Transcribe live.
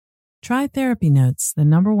Try Therapy Notes, the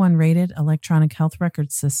 #1 rated electronic health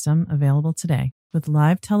record system available today. With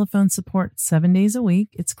live telephone support 7 days a week,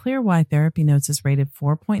 it's clear why Therapy Notes is rated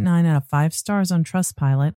 4.9 out of 5 stars on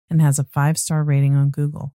Trustpilot and has a 5-star rating on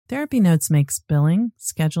Google. Therapy Notes makes billing,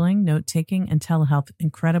 scheduling, note-taking, and telehealth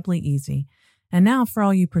incredibly easy. And now, for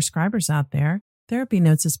all you prescribers out there, Therapy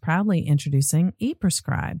Notes is proudly introducing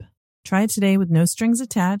ePrescribe. Try it today with no strings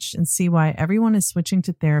attached and see why everyone is switching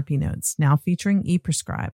to Therapy Notes, now featuring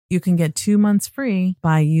ePrescribe. You can get 2 months free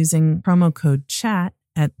by using promo code CHAT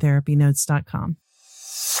at therapynotes.com.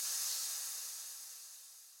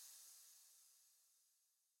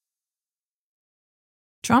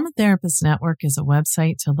 Trauma Therapist Network is a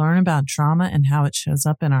website to learn about trauma and how it shows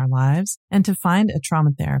up in our lives and to find a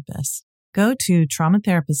trauma therapist. Go to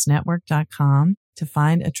traumatherapistnetwork.com to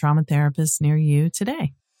find a trauma therapist near you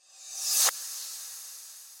today.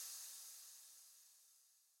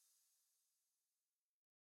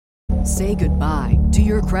 Say goodbye to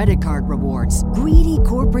your credit card rewards. Greedy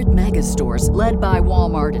corporate mega stores, led by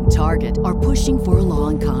Walmart and Target, are pushing for a law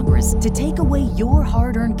in Congress to take away your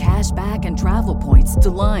hard-earned cash back and travel points to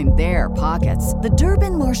line their pockets. The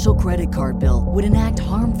Durbin-Marshall credit card bill would enact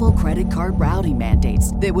harmful credit card routing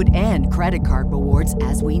mandates that would end credit card rewards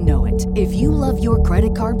as we know it. If you love your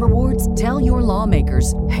credit card rewards, tell your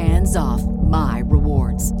lawmakers, hands off my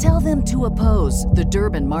rewards. Tell them to oppose the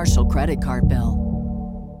Durbin-Marshall credit card bill.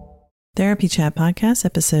 Therapy Chat Podcast,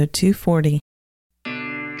 episode 240.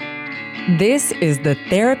 This is the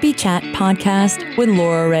Therapy Chat Podcast with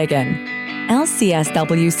Laura Reagan,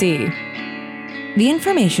 LCSWC. The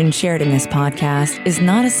information shared in this podcast is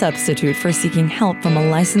not a substitute for seeking help from a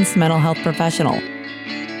licensed mental health professional.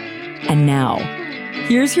 And now,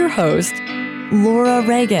 here's your host, Laura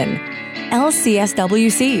Reagan,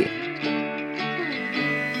 LCSWC.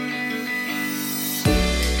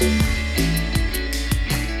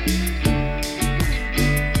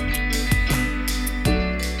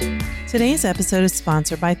 Today's episode is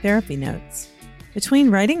sponsored by Therapy Notes.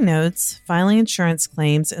 Between writing notes, filing insurance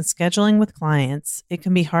claims, and scheduling with clients, it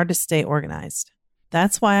can be hard to stay organized.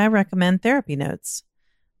 That's why I recommend Therapy Notes.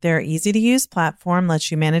 Their easy-to-use platform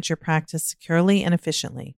lets you manage your practice securely and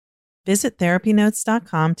efficiently. Visit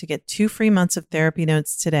therapynotes.com to get 2 free months of Therapy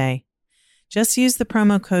Notes today. Just use the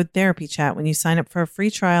promo code TherapyChat when you sign up for a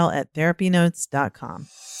free trial at therapynotes.com.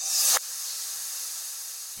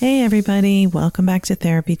 Hey everybody, welcome back to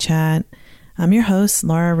Therapy Chat. I'm your host,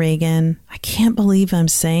 Laura Reagan. I can't believe I'm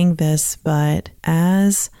saying this, but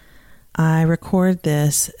as I record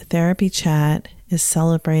this, Therapy Chat is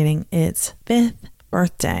celebrating its 5th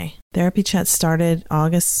birthday. Therapy Chat started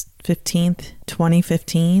August 15th,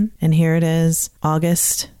 2015, and here it is,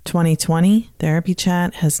 August 2020. Therapy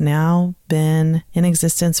Chat has now been in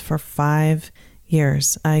existence for 5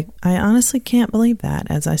 years. I honestly can't believe that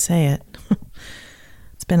as I say it.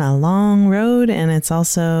 It's been a long road and it's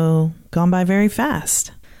also gone by very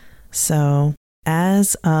fast. So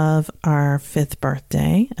as of our 5th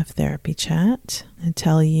birthday of Therapy Chat, I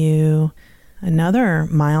tell you another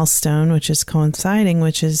milestone, which is coinciding,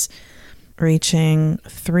 which is reaching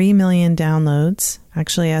 3 million downloads.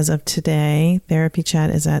 Actually, as of today, Therapy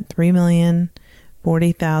Chat is at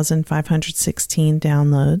 3,040,516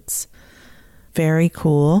 downloads. Very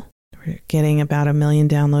cool. We're getting about 1 million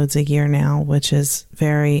downloads a year now, which is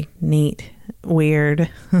very neat, weird,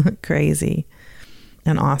 crazy,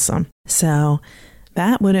 and awesome. So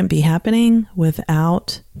that wouldn't be happening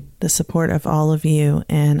without the support of all of you.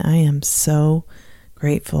 And I am so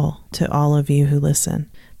grateful to all of you who listen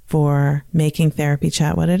for making Therapy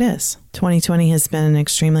Chat what it is. 2020 has been an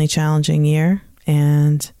extremely challenging year.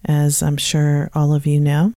 And as I'm sure all of you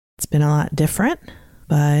know, it's been a lot different.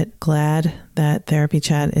 But glad that Therapy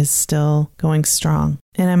Chat is still going strong.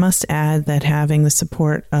 And I must add that having the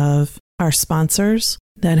support of our sponsors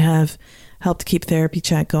that have helped keep Therapy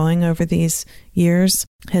Chat going over these years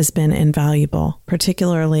has been invaluable,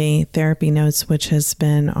 particularly Therapy Notes, which has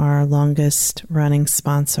been our longest running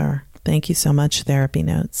sponsor. Thank you so much, Therapy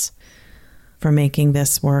Notes, for making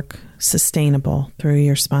this work sustainable through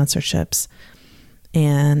your sponsorships.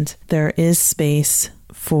 And there is space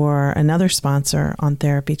for another sponsor on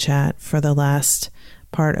Therapy Chat for the last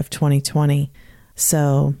part of 2020.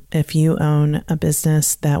 So if you own a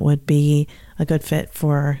business that would be a good fit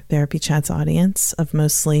for Therapy Chat's audience of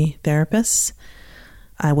mostly therapists,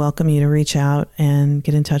 I welcome you to reach out and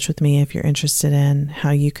get in touch with me if you're interested in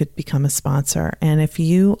how you could become a sponsor. And if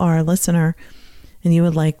you are a listener and you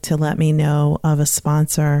would like to let me know of a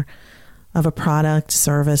sponsor of a product,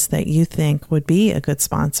 service that you think would be a good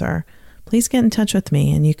sponsor, please get in touch with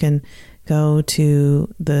me and you can go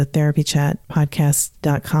to the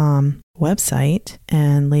therapychatpodcast.com website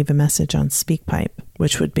and leave a message on SpeakPipe,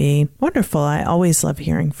 which would be wonderful. I always love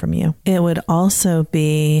hearing from you. It would also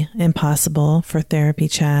be impossible for Therapy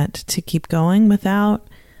Chat to keep going without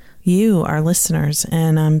you, our listeners.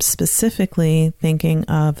 And I'm specifically thinking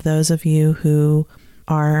of those of you who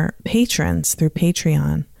are patrons through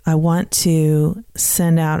Patreon. I want to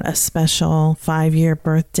send out a special 5-year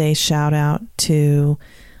birthday shout out to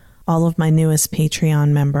all of my newest Patreon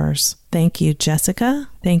members. Thank you, Jessica.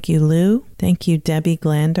 Thank you, Lou. Thank you, Debbie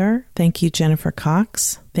Glander. Thank you, Jennifer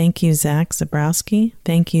Cox. Thank you, Zach Zabrowski.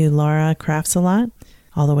 Thank you, Laura Crafts-a-Lot,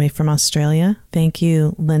 all the way from Australia. Thank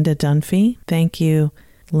you, Linda Dunphy. Thank you,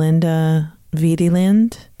 Linda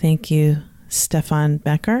Wiedelind. Thank you, Stefan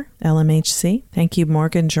Becker, LMHC. Thank you,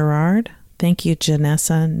 Morgan Gerard. Thank you,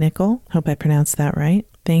 Janessa Nickel. Hope I pronounced that right.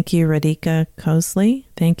 Thank you, Radhika Cosley.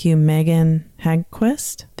 Thank you, Megan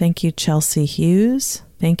Hagquist. Thank you, Chelsea Hughes.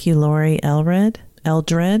 Thank you, Lori Eldred.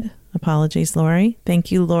 Apologies, Lori.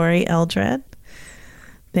 Thank you, Lori Eldred.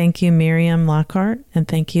 Thank you, Miriam Lockhart. And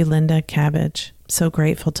thank you, Linda Cabbage. So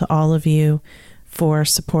grateful to all of you for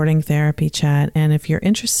supporting Therapy Chat. And if you're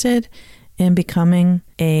interested in becoming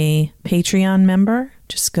a Patreon member,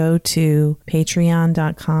 just go to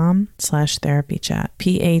patreon.com/therapychat,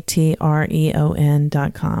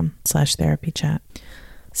 patreon.com/therapychat.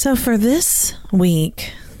 So for this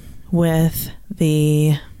week, with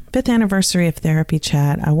the 5th anniversary of Therapy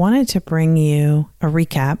Chat, I wanted to bring you a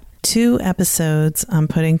recap. 2 episodes I'm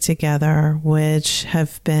putting together, which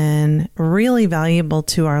have been really valuable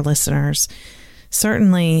to our listeners.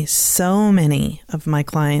 Certainly, so many of my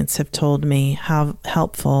clients have told me how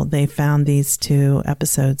helpful they found these 2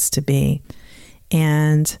 episodes to be.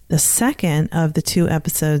 And the second of the 2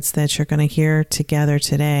 episodes that you're going to hear together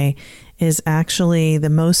today is actually the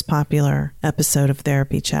most popular episode of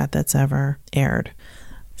Therapy Chat that's ever aired.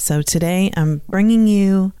 So today I'm bringing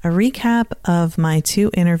you a recap of my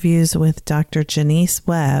 2 interviews with Dr. Jonice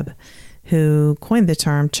Webb, who coined the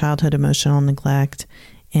term childhood emotional neglect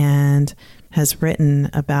and has written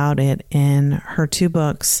about it in her 2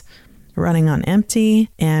 books, Running on Empty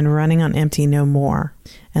and Running on Empty No More.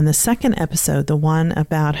 And the second episode, the one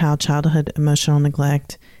about how childhood emotional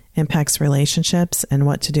neglect impacts relationships and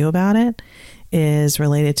what to do about it, is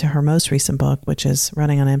related to her most recent book, which is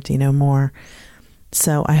Running on Empty No More.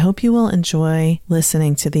 So I hope you will enjoy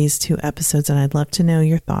listening to these 2 episodes, and I'd love to know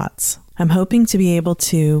your thoughts. I'm hoping to be able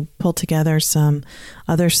to pull together some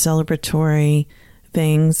other celebratory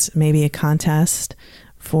things, maybe a contest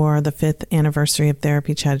for the 5th anniversary of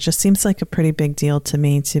Therapy Chat. It just seems like a pretty big deal to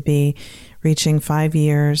me to be reaching 5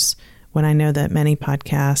 years when I know that many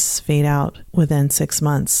podcasts fade out within 6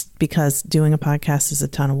 months because doing a podcast is a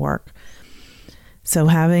ton of work. So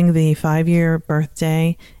having the 5-year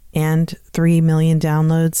birthday and 3 million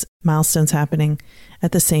downloads milestones happening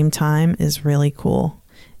at the same time is really cool.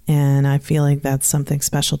 And I feel like that's something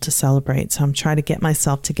special to celebrate. So I'm trying to get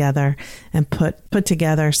myself together and put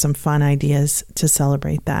together some fun ideas to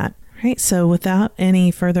celebrate that. All right. So without any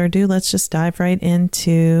further ado, let's just dive right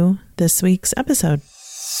into this week's episode.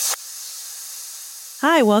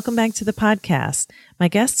 Hi, welcome back to the podcast. My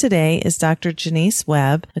guest today is Dr. Jonice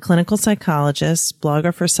Webb, a clinical psychologist,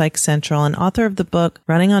 blogger for Psych Central, and author of the book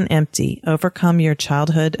Running on Empty, Overcome Your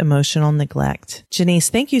Childhood Emotional Neglect. Jonice,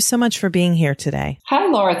 thank you so much for being here today. Hi,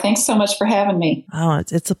 Laura. Thanks so much for having me. Oh,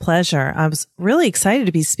 it's a pleasure. I was really excited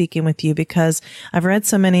to be speaking with you because I've read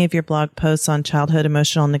so many of your blog posts on childhood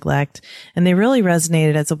emotional neglect, and they really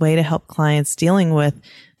resonated as a way to help clients dealing with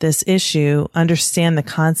this issue understand the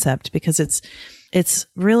concept, because it's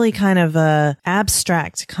really kind of a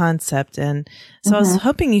abstract concept. And so I was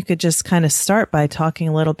hoping you could just kind of start by talking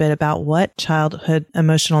a little bit about what childhood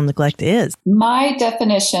emotional neglect is. My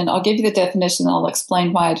definition, I'll give you the definition, and I'll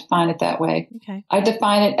explain why I define it that way. Okay. I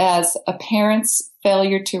define it as a parent's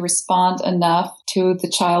failure to respond enough to the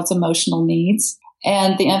child's emotional needs.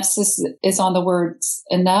 And the emphasis is on the words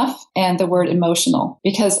enough and the word emotional,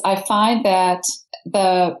 because I find that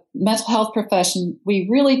the mental health profession, we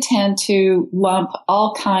really tend to lump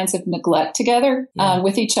all kinds of neglect together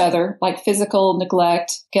with each other, like physical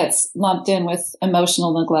neglect gets lumped in with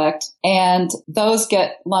emotional neglect, and those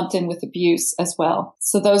get lumped in with abuse as well.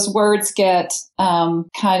 So those words get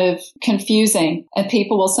kind of confusing, and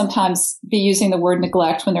people will sometimes be using the word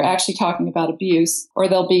neglect when they're actually talking about abuse, or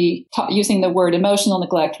they'll be using the word emotional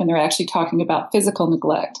neglect when they're actually talking about physical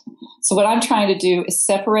neglect. So what I'm trying to do is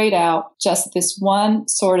separate out just this one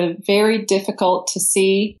sort of very difficult to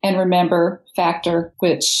see and remember factor,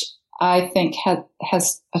 which I think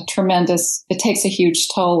has a tremendous, it takes a huge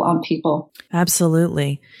toll on people.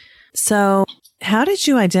 Absolutely. So how did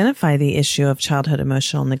you identify the issue of childhood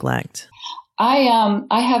emotional neglect? I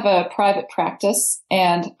have a private practice,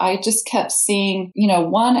 and I just kept seeing,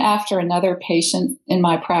 one after another patient in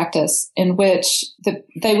my practice in which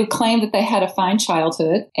they would claim that they had a fine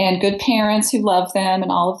childhood and good parents who loved them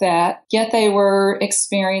and all of that, yet they were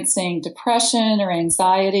experiencing depression or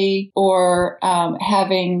anxiety or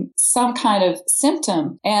having some kind of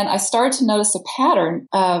symptom. And I started to notice a pattern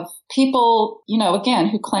of people, again,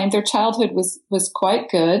 who claimed their childhood was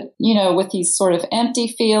quite good, with these sort of empty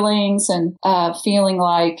feelings and feeling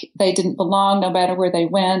like they didn't belong no matter where they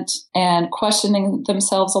went, and questioning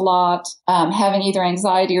themselves a lot, having either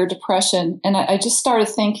anxiety or depression. And I just started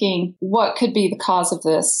thinking, what could be the cause of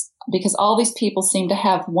this? Because all these people seem to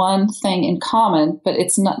have one thing in common, but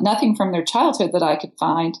it's nothing from their childhood that I could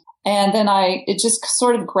find. And then it just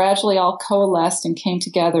sort of gradually all coalesced and came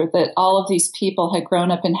together that all of these people had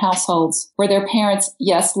grown up in households where their parents,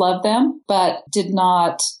 yes, loved them, but did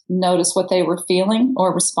not notice what they were feeling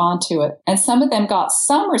or respond to it. And some of them got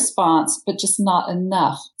some response, but just not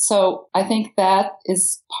enough. So I think that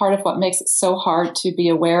is part of what makes it so hard to be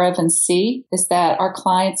aware of and see, is that our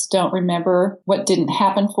clients don't remember what didn't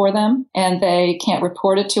happen for them, and they can't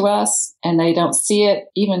report it to us, and they don't see it.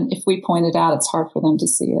 Even if we point it out, it's hard for them to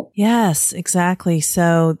see it. Yes, exactly.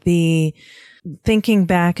 So the thinking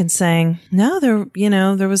back and saying, no,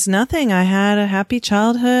 there was nothing. I had a happy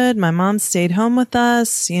childhood. My mom stayed home with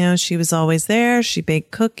us. She was always there. She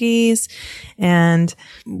baked cookies. And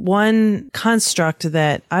one construct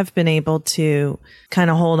that I've been able to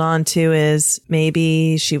kind of hold on to is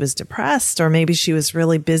maybe she was depressed, or maybe she was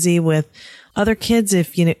really busy with other kids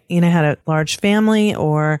if had a large family,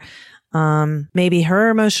 or maybe her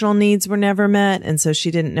emotional needs were never met, and so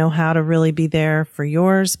she didn't know how to really be there for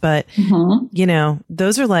yours. But,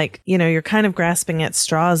 those are like, you're kind of grasping at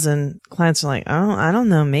straws, and clients are like, oh, I don't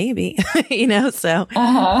know, maybe, so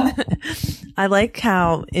I like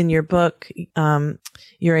how in your book,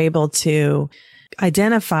 you're able to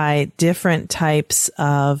identify different types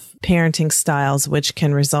of parenting styles, which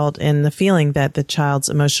can result in the feeling that the child's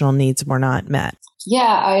emotional needs were not met. Yeah,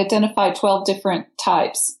 I identified 12 different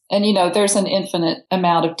types. And, there's an infinite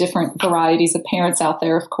amount of different varieties of parents out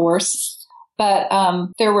there, of course. But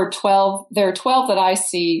there are 12 that I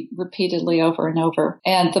see repeatedly over and over.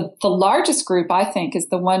 And the largest group, I think, is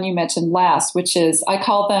the one you mentioned last, which is, I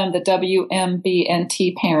call them the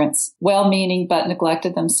WMBNT parents, well-meaning but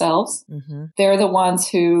neglected themselves. Mm-hmm. They're the ones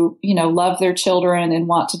who, love their children and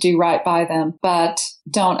want to do right by them, but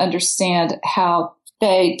don't understand how.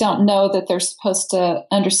 They don't know that they're supposed to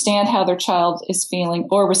understand how their child is feeling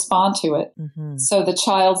or respond to it. Mm-hmm. So the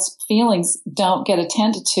child's feelings don't get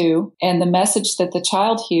attended to. And the message that the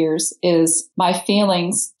child hears is, my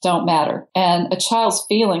feelings don't matter. And a child's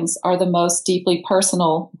feelings are the most deeply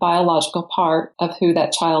personal biological part of who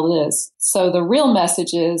that child is. So the real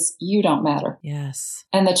message is, you don't matter. Yes.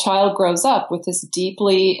 And the child grows up with this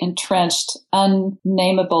deeply entrenched,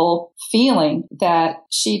 unnameable feeling that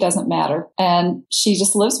she doesn't matter. And she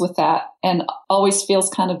just lives with that and always feels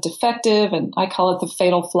kind of defective. And I call it the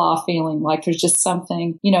fatal flaw feeling, like there's just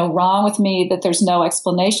something, wrong with me that there's no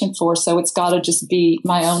explanation for. So it's got to just be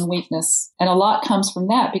my own weakness. And a lot comes from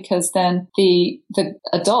that, because then the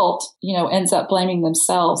adult, ends up blaming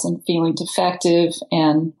themselves and feeling defective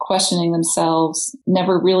and questioning themselves,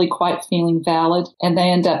 never really quite feeling valid. And they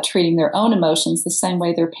end up treating their own emotions the same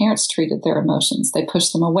way their parents treated their emotions. They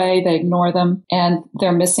push them away, they ignore them, and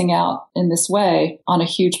they're missing out in this way on a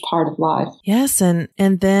huge part of life. Yes. And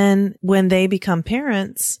then when they become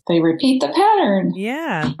parents, they repeat the pattern.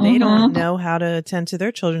 Yeah. They don't know how to attend to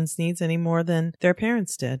their children's needs any more than their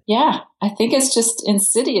parents did. Yeah. I think it's just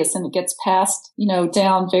insidious, and it gets passed,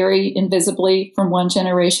 down very invisibly from one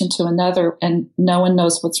generation to another, and no one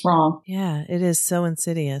knows what's wrong. Yeah, it is so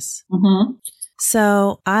insidious. Mm-hmm.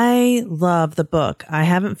 So I love the book. I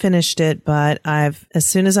haven't finished it, but as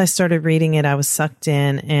soon as I started reading it, I was sucked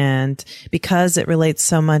in. And because it relates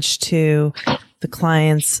so much to the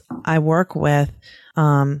clients I work with,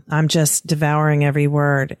 I'm just devouring every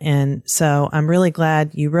word. And so I'm really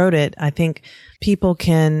glad you wrote it. I think people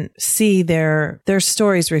can see their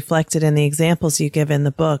stories reflected in the examples you give in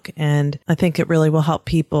the book. And I think it really will help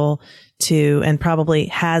people to, and probably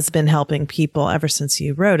has been helping people ever since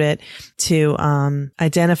you wrote it, to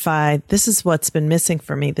identify, this is what's been missing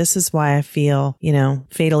for me. This is why I feel,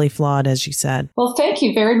 fatally flawed, as you said. Well, thank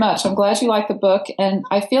you very much. I'm glad you like the book. And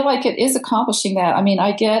I feel like it is accomplishing that. I mean,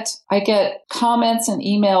 I get comments and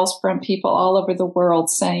emails from people all over the world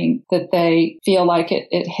saying that they feel like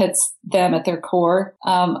it hits them at their core.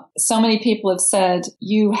 So many people have said,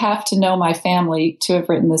 you have to know my family to have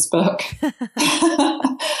written this book.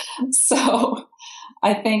 So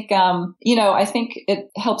I think, I think it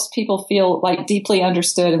helps people feel like deeply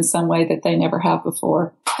understood in some way that they never have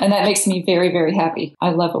before. And that makes me very, very happy. I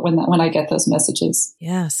love it when I get those messages.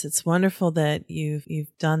 Yes, it's wonderful that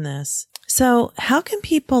you've done this. So how can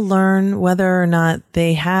people learn whether or not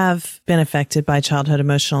they have been affected by childhood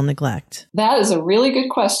emotional neglect? That is a really good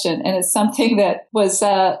question. And it's something that was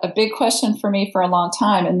a big question for me for a long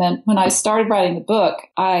time. And then when I started writing the book,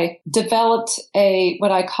 I developed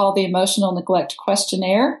what I call the emotional neglect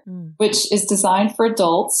questionnaire, which is designed for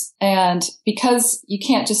adults. And because you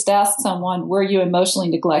can't just ask someone, were you emotionally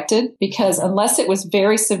neglected? Because unless it was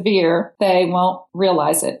very severe, they won't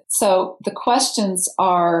realize it. So the questions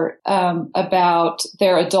are about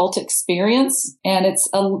their adult experience. And it's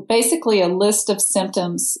basically a list of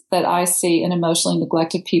symptoms that I see in emotionally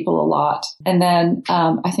neglected people a lot. And then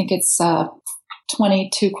I think it's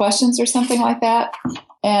 22 questions or something like that.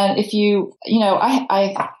 And if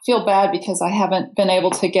I feel bad because I haven't been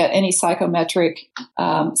able to get any psychometric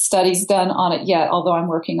studies done on it yet, although I'm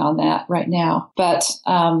working on that right now. But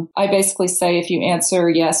I basically say if you answer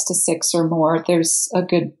yes to 6 or more, there's a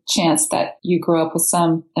good chance that you grew up with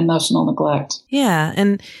some emotional neglect. Yeah.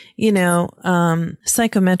 And,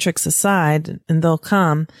 psychometrics aside, and they'll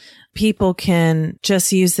come, people can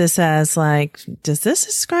just use this as like, does this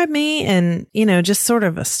describe me? And, just sort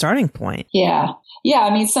of a starting point. Yeah. Yeah.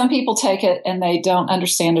 I mean, some people take it and they don't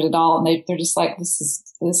understand it at all. And they're just like, this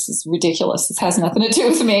is ridiculous. This has nothing to do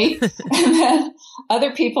with me. And then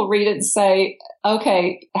other people read it and say,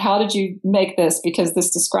 okay, how did you make this? Because this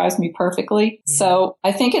describes me perfectly. Yeah. So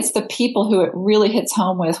I think it's the people who it really hits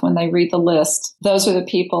home with when they read the list. Those are the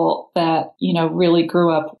people that, really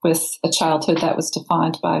grew up with a childhood that was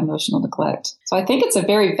defined by emotional neglect. So I think it's a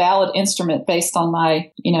very valid instrument based on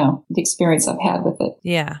my, the experience I've had with it.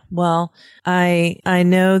 Yeah. Well, I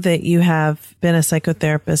know that you have been a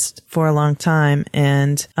psychotherapist for a long time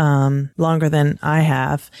and longer than I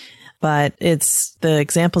have. But it's the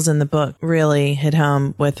examples in the book really hit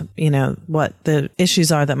home with, what the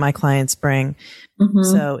issues are that my clients bring. Mm-hmm.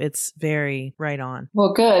 So it's very right on.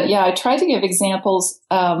 Well, good. Yeah, I tried to give examples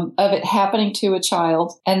of it happening to a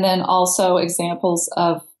child, and then also examples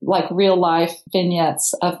of like real life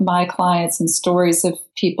vignettes of my clients and stories of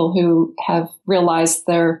people who have realized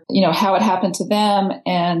how it happened to them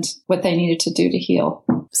and what they needed to do to heal.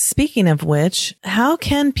 Speaking of which, how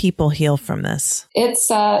can people heal from this? It's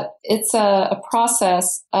a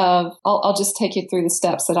process of, I'll just take you through the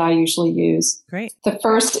steps that I usually use. Great. The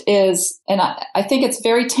first is, and I think it's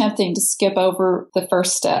very tempting to skip over the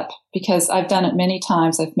first step because I've done it many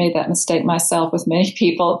times. I've made that mistake myself with many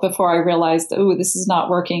people before I realized, this is not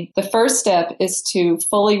working. The first step is to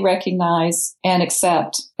fully recognize and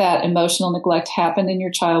accept that emotional neglect happened in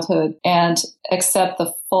your childhood and accept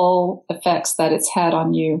the full effects that it's had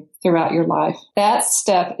on you throughout your life. That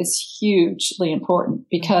step is hugely important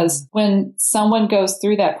because when someone goes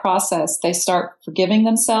through that process, they start forgiving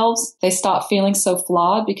themselves. They stop feeling so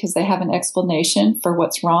flawed because they have an explanation for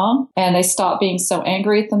what's wrong. And they stop being so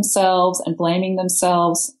angry at themselves and blaming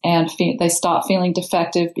themselves. And they stop feeling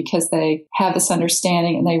defective because they have this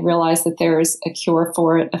understanding and they realize that there is a cure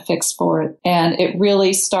for it, a fix for it. And it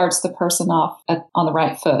really starts the person off on the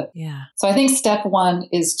right foot. Yeah. So I think step 1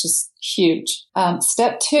 is just huge.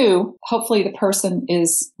 Step 2, hopefully the person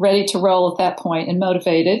is ready to roll at that point and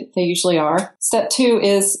motivated. They usually are. Step 2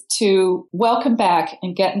 is to welcome back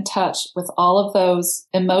and get in touch with all of those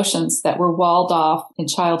emotions that were walled off in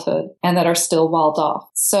childhood and that are still walled off.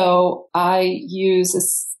 So I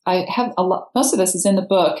have a lot, most of this is in the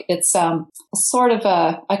book. It's sort of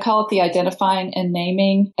I call it the identifying and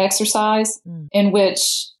naming exercise in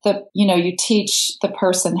which you teach the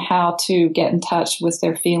person how to get in touch with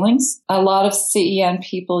their feelings. A lot of CEN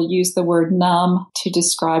people use the word numb to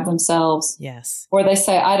describe themselves. Yes. Or they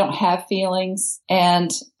say, I don't have feelings.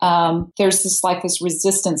 And there's this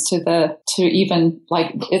resistance to even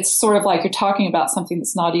it's sort of like you're talking about something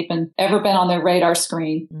that's not even ever been on their radar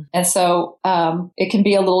screen. Mm-hmm. And so it can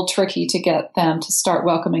be a little tricky to get them to start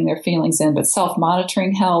welcoming their feelings in, but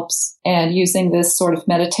self-monitoring helps, and using this sort of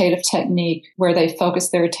meditative technique where they focus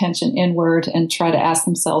their attention inward and try to ask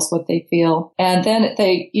themselves what they feel. And then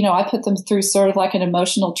I put them through sort of like an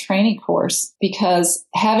emotional training course, because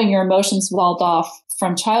having your emotions walled off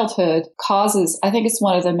from childhood I think it's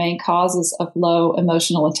one of the main causes of low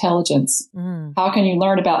emotional intelligence. Mm. How can you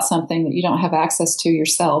learn about something that you don't have access to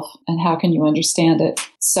yourself? And how can you understand it?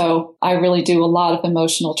 So I really do a lot of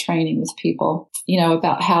emotional training with people.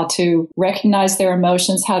 about how to recognize their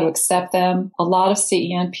emotions, how to accept them. A lot of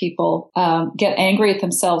CEN people get angry at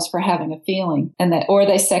themselves for having a feeling, or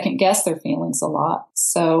they second guess their feelings a lot.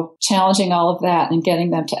 So challenging all of that and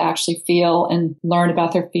getting them to actually feel and learn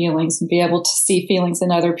about their feelings and be able to see feelings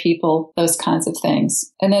in other people, those kinds of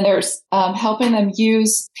things. And then there's helping them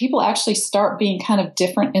people actually start being kind of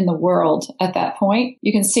different in the world at that point.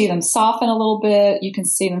 You can see them soften a little bit. You can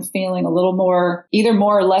see them feeling a little more, either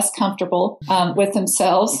more or less comfortable with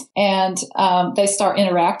themselves. And they start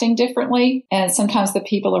interacting differently. And sometimes the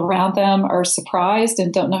people around them are surprised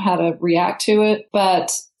and don't know how to react to it.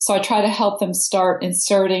 So I try to help them start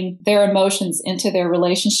inserting their emotions into their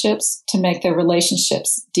relationships to make their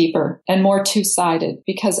relationships deeper and more two-sided,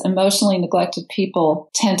 because emotionally neglected people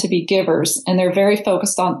tend to be givers, and they're very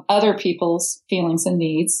focused on other people's feelings and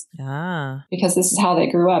needs. Because this is how they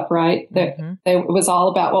grew up, right? It was all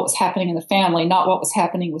about what was happening in the family, not what was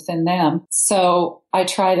happening within them. So I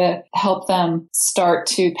try to help them start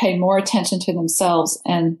to pay more attention to themselves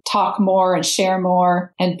and talk more and share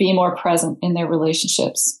more and be more present in their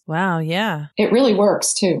relationships. Wow. Yeah. It really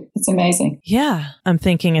works too. It's amazing. Yeah. I'm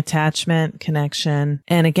thinking attachment, connection.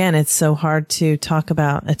 And again, it's so hard to talk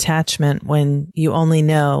about attachment when you only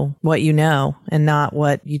know what you know and not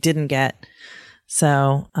what you didn't get.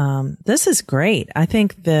 So this is great. I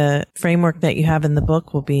think the framework that you have in the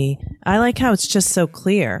book I like how it's just so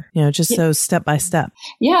clear, just so step by step.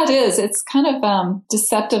 Yeah, it is. It's kind of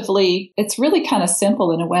deceptively, it's really kind of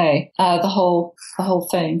simple in a way, the whole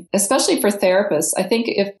thing, especially for therapists. I think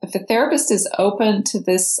if a therapist is open to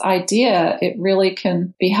this idea, it really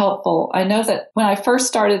can be helpful. I know that when I first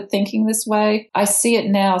started thinking this way, I see it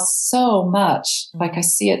now so much. Like I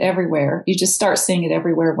see it everywhere. You just start seeing it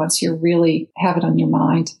everywhere once you really have it on your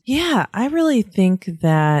mind. Yeah, I really think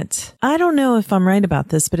that, I don't know if I'm right about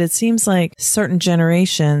this, but it seems like certain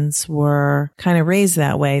generations were kind of raised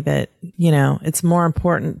that way, that, it's more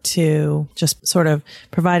important to just sort of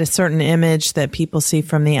provide a certain image that people see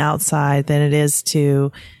from the outside than it is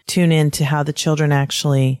to tune in to how the children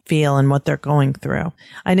actually feel and what they're going through.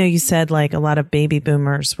 I know you said like a lot of baby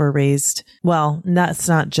boomers were raised, well, that's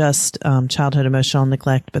not just childhood emotional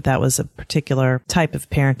neglect, but that was a particular type of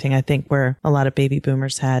parenting, I think, where a lot of baby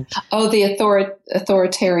boomers had. Oh, the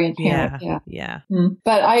authoritarian parent. Yeah.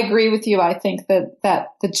 But I agree with you. I think that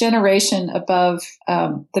the generation above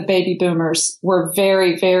the baby boomers were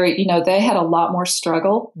very, very, they had a lot more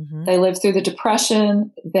struggle. Mm-hmm. They lived through the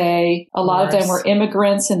Depression. A lot of them were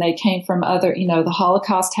immigrants, and they came from other, the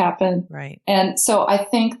Holocaust happened. Right. And so I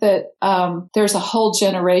think that there's a whole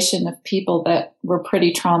generation of people that were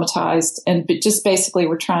pretty traumatized and just basically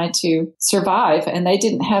were trying to survive, and they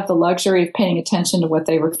didn't have the luxury of paying attention to what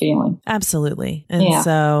they were feeling. Absolutely. And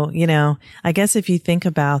so, I guess if you think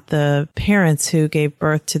about the parents who gave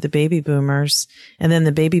birth to the baby boomers, and then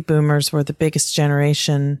the baby boomers were the biggest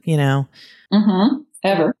generation,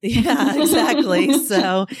 ever. Yeah, exactly.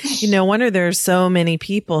 So, no wonder there's so many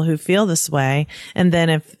people who feel this way. And then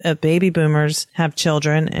if baby boomers have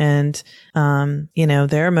children and,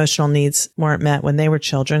 their emotional needs weren't met when they were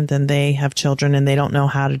children, then they have children and they don't know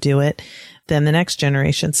how to do it, then the next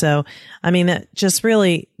generation. So, that just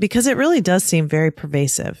really, because it really does seem very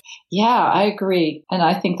pervasive. Yeah, I agree. And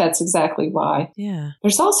I think that's exactly why. Yeah.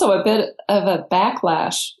 There's also a bit of a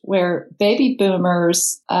backlash where baby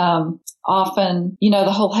boomers, often,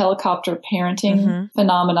 the whole helicopter parenting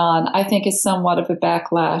phenomenon, I think is somewhat of a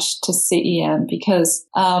backlash to CEN, because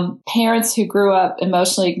parents who grew up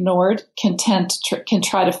emotionally ignored can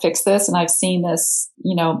try to fix this. And I've seen this,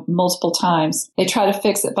 multiple times. They try to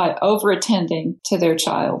fix it by over-attending to their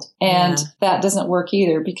child. And that doesn't work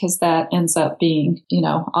either, because that ends up being,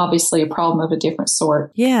 obviously a problem of a different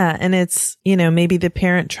sort. Yeah. And it's, maybe the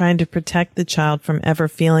parent trying to protect the child from ever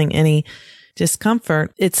feeling any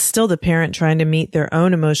discomfort. It's still the parent trying to meet their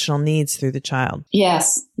own emotional needs through the child.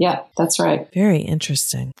 Yes. Yeah, that's right. Very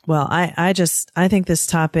interesting. Well, I think this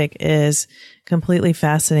topic is completely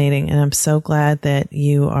fascinating, and I'm so glad that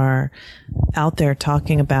you are out there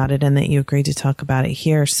talking about it and that you agreed to talk about it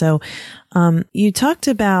here. So, you talked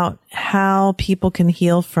about how people can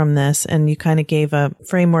heal from this, and you kind of gave a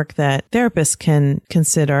framework that therapists can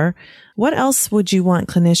consider. What else would you want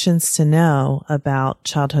clinicians to know about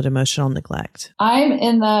childhood emotional neglect? I'm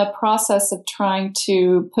in the process of trying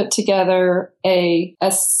to put together a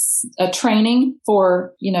training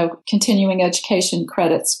for, continuing education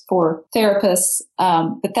credits for therapists.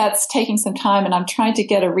 But that's taking some time, and I'm trying to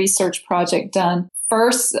get a research project done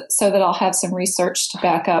first so that I'll have some research to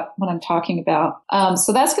back up what I'm talking about.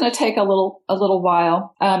 So that's going to take a little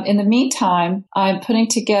while. In the meantime, I'm putting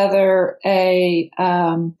together a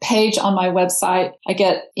page on my website. I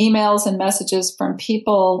get emails and messages from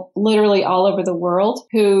people literally all over the world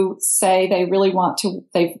who say they've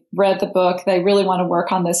read the book, they really want to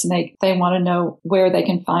work on this, and they want to know where they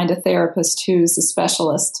can find a therapist who's a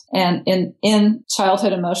specialist and in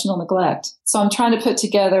childhood emotional neglect. So I'm trying to put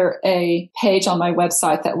together a page on my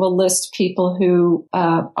website that will list people who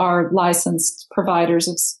are licensed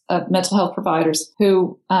providers of mental health providers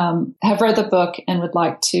who have read the book and would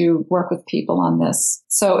like to work with people on this.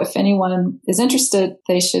 So if anyone is interested,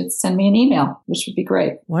 they should send me an email, which would be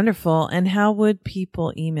great. Wonderful. And how would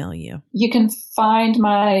people email you? You can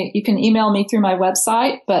email me through my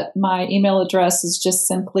website, but my email address is just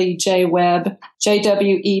simply jwebb,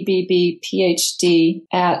 JWEBB PhD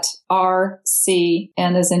 @rcn.com.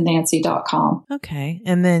 Okay.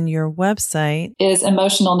 And then your website is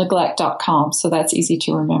emotionalneglect.com. So that's easy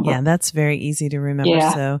to remember. Yeah, that's very easy to remember.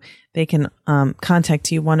 Yeah. So they can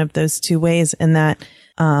contact you one of those two ways. And that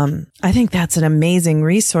I think that's an amazing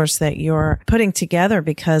resource that you're putting together,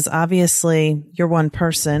 because obviously you're one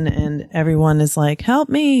person and everyone is like, help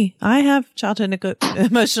me. I have childhood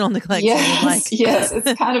emotional neglect. Yes, yes.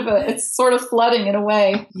 It's sort of flooding in a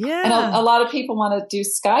way. Yeah. And a lot of people want to do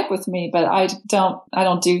Skype with me, but I don't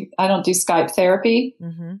do Skype therapy.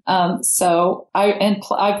 Mm-hmm. So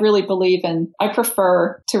I really believe I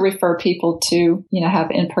prefer to refer people to,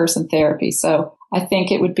 have in-person therapy. So I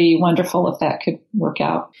think it would be wonderful if that could work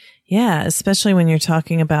out. Yeah, especially when you're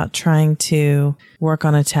talking about trying to work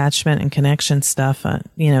on attachment and connection stuff.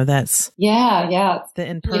 That's the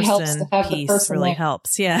in-person piece really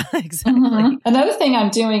helps. Yeah, exactly. Mm-hmm. Another thing I'm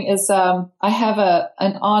doing is I have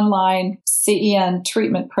an online CEN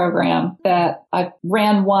treatment program that I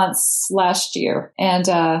ran once last year, and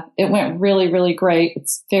it went really, really great.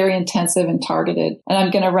 It's very intensive and targeted, and I'm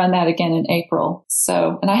going to run that again in April.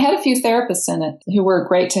 So, and I had a few therapists in it who were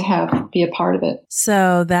great to be a part of it.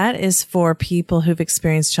 So that is for people who've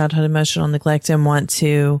experienced childhood emotional neglect and want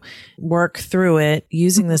to work through it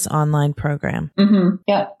using this online program. Mm-hmm.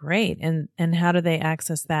 Yeah. Great. And how do they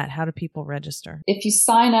access that? How do people register? If you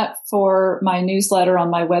sign up for my newsletter on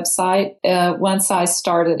my website, once I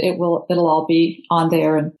start it, it'll all be on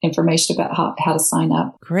there, and information about how to sign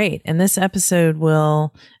up. Great. And this episode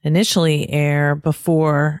will initially air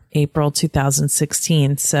before April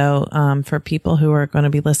 2016. So for people who are going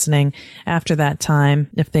to be listening after that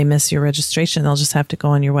time, if they miss your registration, they'll just have to go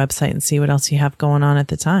on your website and see what else you have going on at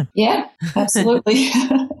the time. Yeah, absolutely.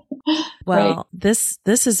 Well, right. This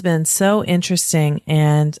has been so interesting.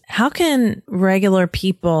 And how can regular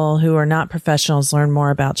people who are not professionals learn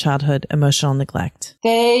more about childhood emotional neglect?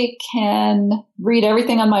 They can read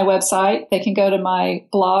everything on my website. They can go to my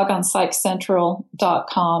blog on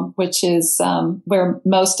psychcentral.com, which is where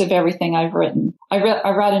most of everything I've written. I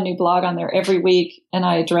write a new blog on there every week, and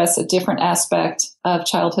I address a different aspect of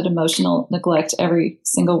childhood emotional neglect every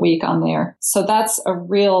single week on there. So that's a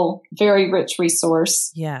real, very rich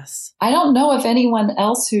resource. Yes. I don't know of anyone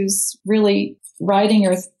else who's really writing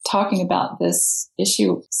or talking about this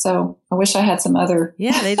issue. So I wish I had some other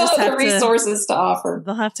they just have resources to offer.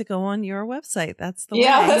 They'll have to go on your website. That's the way.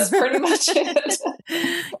 Yeah, that's pretty much it.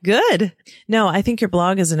 Good. No, I think your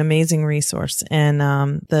blog is an amazing resource. And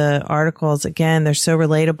the articles, again, they're so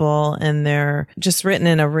relatable, and they're just written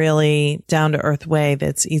in a really down-to-earth way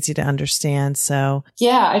that's easy to understand. So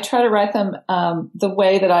yeah, I try to write them the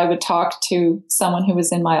way that I would talk to someone who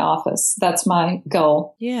was in my office. That's my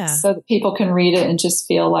goal. Yeah. So that people can read it and just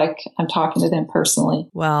feel like I'm talking to them personally.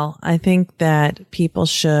 Well, I think that people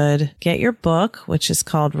should get your book, which is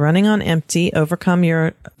called Running on Empty, Overcome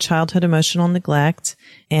Your Childhood Emotional Neglect,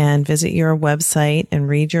 and visit your website and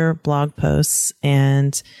read your blog posts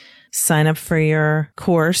and sign up for your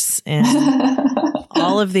course and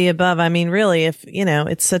all of the above. I mean, really, if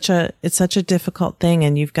it's such a difficult thing,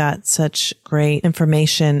 and you've got such great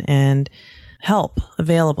information and help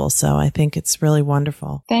available. So I think it's really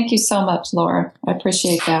wonderful. Thank you so much, Laura. I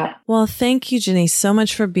appreciate that. Well, thank you, Jonice, so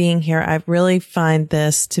much for being here. I really find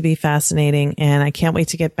this to be fascinating, and I can't wait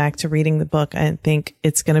to get back to reading the book. I think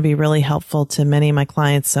it's going to be really helpful to many of my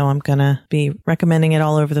clients. So I'm going to be recommending it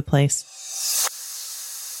all over the place.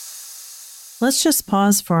 Let's just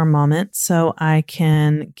pause for a moment so I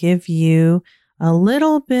can give you a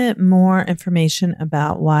little bit more information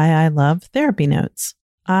about why I love therapy notes.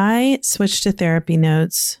 I switched to therapy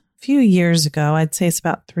notes a few years ago. I'd say it's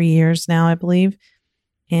about 3 years now, I believe.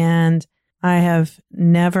 And I have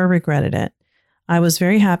never regretted it. I was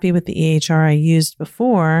very happy with the EHR I used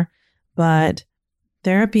before, but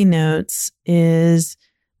Therapy Notes is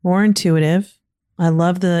more intuitive. I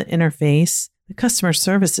love the interface. The customer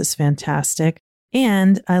service is fantastic.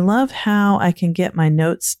 And I love how I can get my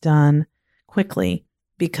notes done quickly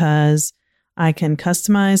because I can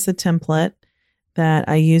customize the template that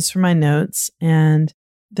I use for my notes, and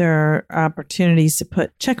there are opportunities to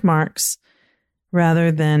put check marks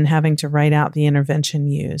rather than having to write out the intervention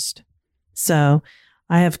used. So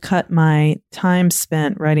I have cut my time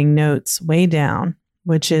spent writing notes way down,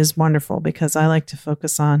 which is wonderful because I like to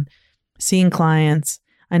focus on seeing clients.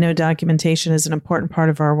 I know documentation is an important part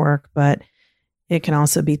of our work, but it can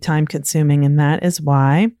also be time consuming, and that is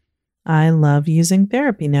why I love using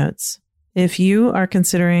Therapy Notes. If you are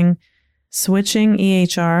considering switching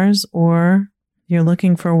EHRs or you're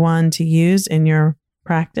looking for one to use in your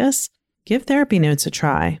practice, give Therapy Notes a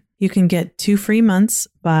try. You can get 2 free months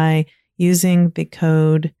by using the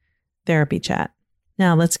code TherapyChat.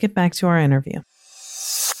 Now let's get back to our interview.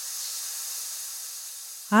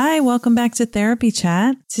 Hi, welcome back to Therapy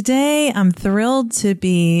Chat. Today, I'm thrilled to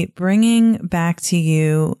be bringing back to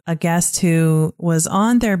you a guest who was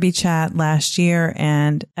on Therapy Chat last year,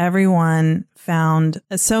 and everyone found,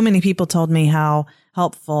 so many people told me how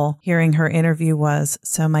helpful hearing her interview was.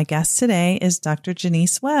 So my guest today is Dr.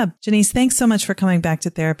 Jonice Webb. Jonice, thanks so much for coming back to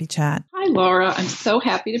Therapy Chat. Hi, Laura. I'm so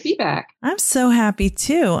happy to be back. I'm so happy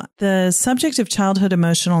too. The subject of childhood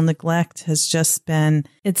emotional neglect has just been,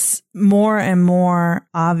 it's more and more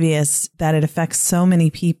obvious that it affects so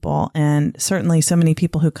many people, and certainly so many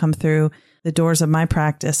people who come through the doors of my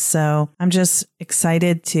practice. So I'm just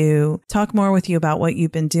excited to talk more with you about what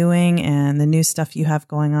you've been doing and the new stuff you have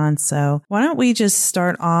going on. So why don't we just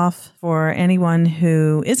start off, for anyone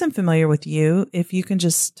who isn't familiar with you, if you can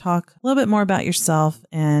just talk a little bit more about yourself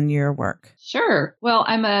and your work. Sure. Well,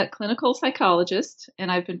 I'm a clinical psychologist,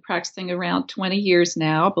 and I've been practicing around 20 years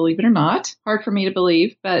now, believe it or not. Hard for me to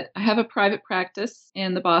believe, but I have a private practice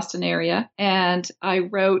in the Boston area, and I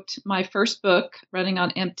wrote my first book, Running on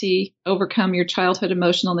Empty, Overcome Your Childhood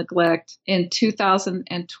Emotional Neglect, in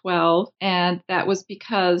 2012. And that was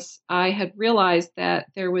because I had realized that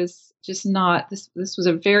there was just not, this was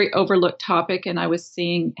a very overlooked topic, and I was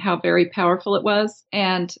seeing how very powerful it was.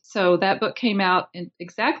 And so that book came out in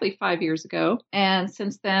exactly 5 years ago. And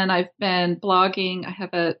since then, I've been blogging. I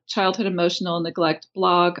have a childhood emotional neglect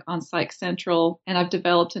blog on Psych Central, and I've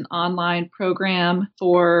developed an online program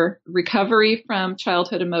for recovery from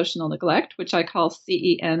childhood emotional neglect, which I call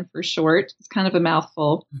CEN for short. It's kind of a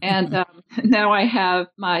mouthful. And now I have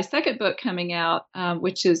my second book coming out,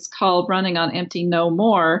 which is called Running on Empty No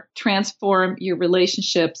More, Transform Your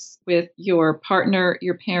Relationships with Your Partner,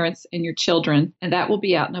 Your Parents, and Your Children. And that will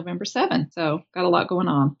be out November 7th. So got a lot going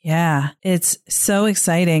on. Yeah, it's so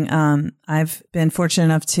exciting. I've been fortunate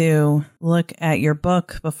enough to look at your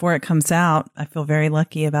book before it comes out. I feel very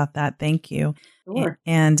lucky about that. Thank you. Sure.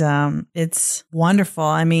 And it's wonderful.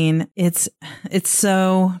 I mean, it's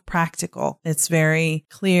so practical. It's very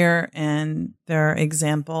clear, and there are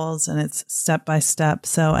examples, and it's step by step.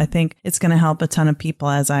 So I think it's going to help a ton of people.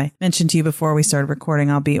 As I mentioned to you before we started recording,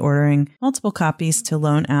 I'll be ordering multiple copies to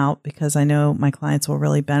loan out because I know my clients will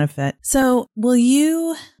really benefit. So will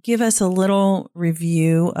you give us a little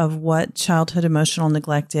review of what childhood emotional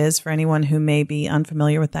neglect is for anyone who may be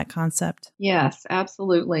unfamiliar with that concept? Yes,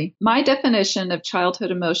 absolutely. My definition of childhood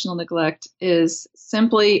emotional neglect is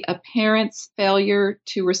simply a parent's failure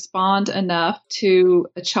to respond enough to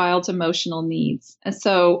a child's emotional needs. And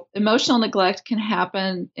so emotional neglect can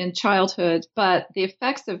happen in childhood, but the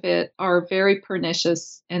effects of it are very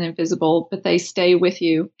pernicious and invisible, but they stay with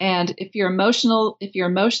you. And if your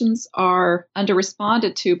emotions are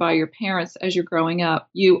under-responded to by your parents as you're growing up,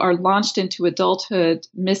 you are launched into adulthood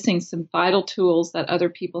missing some vital tools that other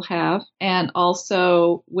people have, and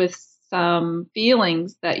also with some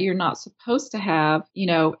feelings that you're not supposed to have,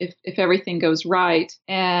 if everything goes right.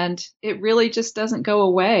 And it really just doesn't go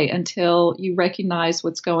away until you recognize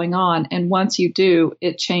what's going on. And once you do,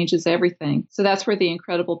 it changes everything. So that's where the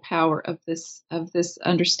incredible power of this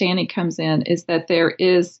understanding comes in, is that there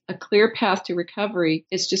is a clear path to recovery.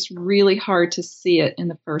 It's just really hard to see it in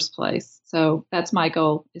the first place. So that's my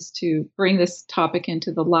goal, is to bring this topic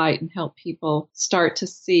into the light and help people start to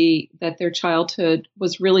see that their childhood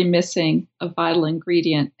was really missing a vital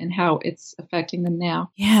ingredient and how it's affecting them now.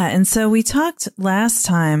 Yeah. And so we talked last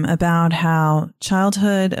time about how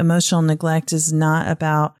childhood emotional neglect is not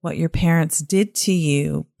about what your parents did to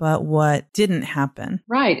you, but what didn't happen.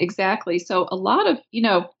 Right. Exactly. So a lot of,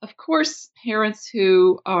 of course, parents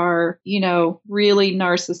who are, really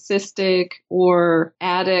narcissistic or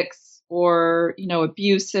addicts or,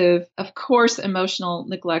 abusive, of course, emotional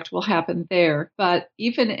neglect will happen there. But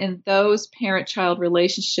even in those parent-child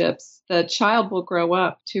relationships, the child will grow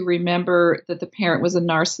up to remember that the parent was a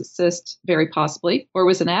narcissist, very possibly, or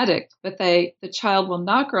was an addict, but the child will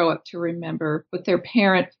not grow up to remember what their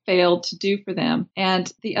parent failed to do for them.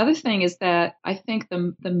 And the other thing is that I think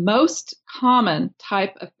the most common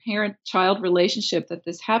type of parent-child relationship that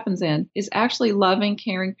this happens in is actually loving,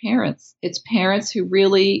 caring parents. It's parents who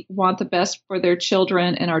really want the best for their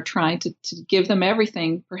children and are trying to give them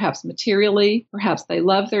everything, perhaps materially, perhaps they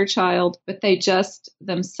love their child, but they just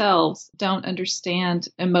themselves don't understand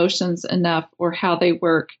emotions enough or how they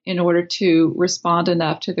work in order to respond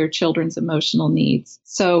enough to their children's emotional needs.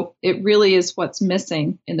 So it really is what's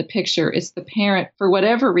missing in the picture. It's the parent, for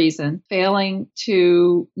whatever reason, failing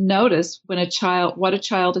to notice what a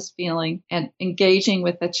child is feeling and engaging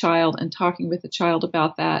with the child and talking with the child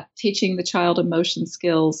about that, teaching the child emotion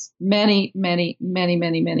skills. Many, many, many,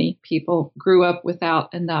 many, many people grew up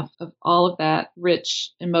without enough of all of that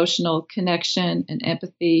rich emotional connection and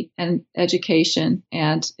empathy and education,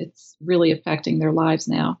 and it's really affecting their lives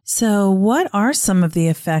now. So what are some of the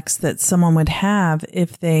effects that someone would have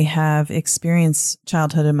if they have experienced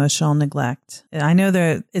childhood emotional neglect? I know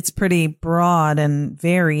that it's pretty broad and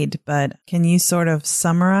varied, but can you sort of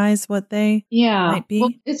summarize what they might be?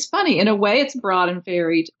 Well, it's funny. In a way, it's broad and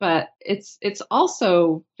varied, but it's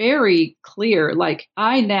also very clear. Like,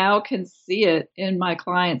 I now can see it in my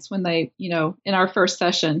clients when they, in our first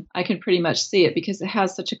session, I can pretty much see it because it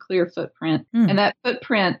has such a clear footprint. And that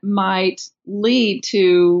footprint might lead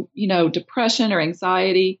to, depression or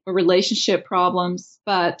anxiety or relationship problems.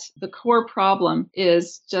 But the core problem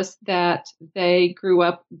is just that they grew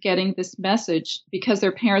up getting this message because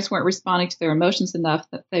their parents weren't responding to their emotions enough,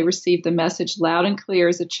 that they received the message loud and clear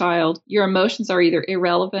as a child. Your emotions are either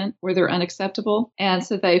irrelevant or they're unacceptable. And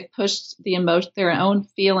so they've pushed their own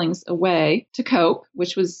feelings away to cope,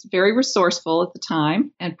 which was very resourceful at the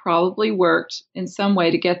time and probably worked in some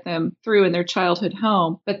way to get them through in their childhood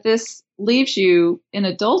home. But this leaves you in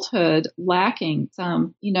adulthood lacking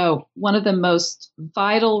some, one of the most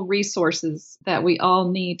vital resources that we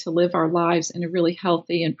all need to live our lives in a really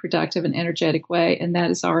healthy and productive and energetic way, and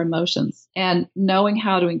that is our emotions. And knowing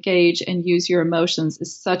how to engage and use your emotions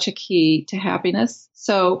is such a key to happiness.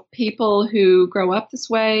 So people who grow up this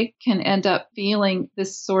way can end up feeling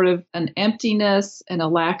this sort of an emptiness and a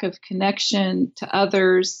lack of connection to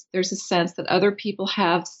others. There's a sense that other people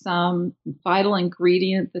have some vital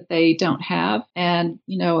ingredient that they don't have. And,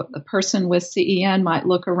 a person with CEN might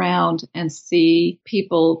look around and see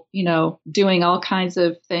people, doing all kinds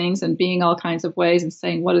of things and being all kinds of ways and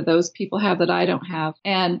saying, what do those people have that I don't have?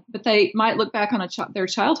 But they might look back on their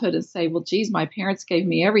childhood and say, well, geez, my parents gave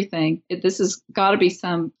me everything. This has got to be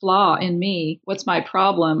some flaw in me. What's my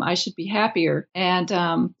problem? I should be happier.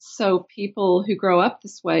 And so people who grow up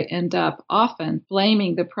this way end up often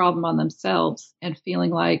blaming the problem on themselves and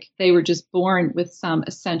feeling like they were just born with some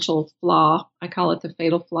essential flaw. I call it the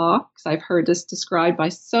fatal flaw because I've heard this described by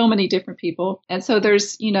so many different people. And so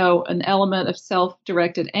there's, an element of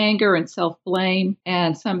self-directed anger and self-blame.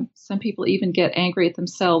 And some people even get angry at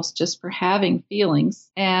themselves just for having feelings.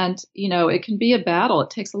 And, it can be a battle. It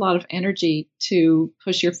takes a lot of energy to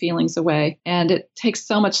push your feelings away. And it takes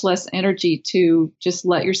so much less energy to just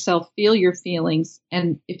let yourself feel your feelings.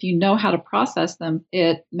 And if you know how to process them,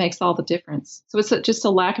 it makes all the difference. So it's just a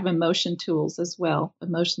lack of emotion tools as well,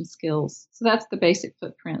 emotion skills. So that's the basic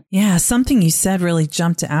footprint. Yeah, something you said really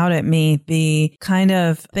jumped out at me. The kind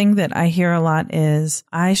of thing that I hear a lot is,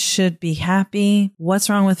 I should be happy. What's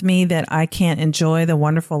wrong with me that I can't enjoy the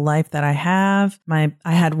wonderful life that I have? I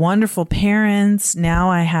had wonderful parents. Now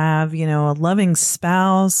I have, a loving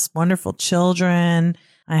spouse, wonderful children.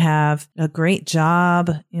 I have a great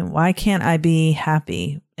job. Why can't I be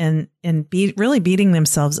happy? And really beating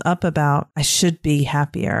themselves up about, I should be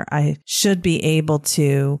happier. I should be able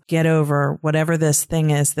to get over whatever this thing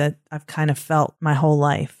is that I've kind of felt my whole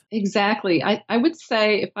life. Exactly. I would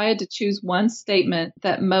say if I had to choose one statement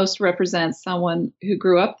that most represents someone who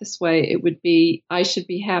grew up this way, it would be, I should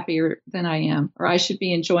be happier than I am, or I should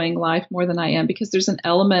be enjoying life more than I am, because there's an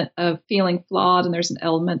element of feeling flawed and there's an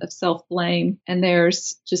element of self-blame, and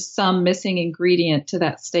there's just some missing ingredient to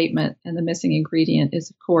that statement. And the missing ingredient is,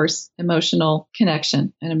 of course, emotional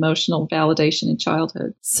connection and emotional validation in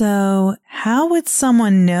childhood. So how would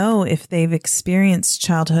someone know if they've experienced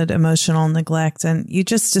childhood emotional neglect? And you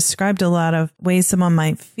just described a lot of ways someone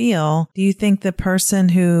might feel. Do you think the person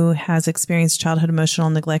who has experienced childhood emotional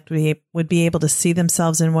neglect would be able to see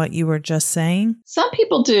themselves in what you were just saying? Some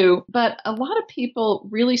people do, but a lot of people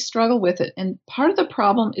really struggle with it. And part of the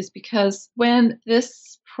problem is because when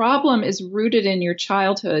this problem is rooted in your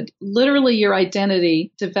childhood. Literally, your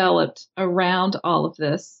identity developed around all of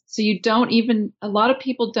this. So a lot of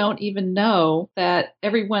people don't even know that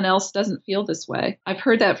everyone else doesn't feel this way. I've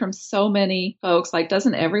heard that from so many folks. Like,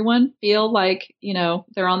 doesn't everyone feel like,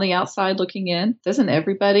 they're on the outside looking in? Doesn't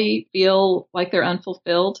everybody feel like they're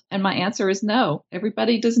unfulfilled? And my answer is no,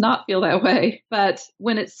 everybody does not feel that way. But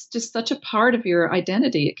when it's just such a part of your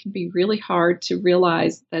identity, it can be really hard to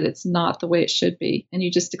realize that it's not the way it should be. And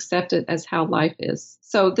you just accept it as how life is.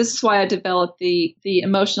 So this is why I developed the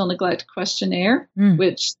emotional neglect questionnaire,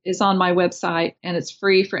 which is on my website, and it's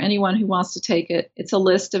free for anyone who wants to take it. It's a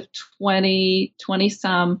list of 20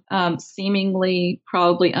 some seemingly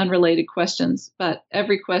probably unrelated questions, but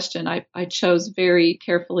every question I chose very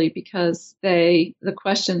carefully because the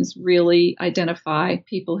questions really identify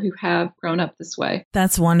people who have grown up this way.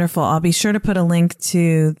 That's wonderful. I'll be sure to put a link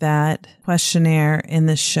to that questionnaire in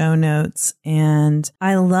the show notes. And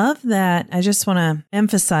I love that. I just want to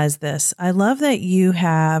emphasize this. I love that you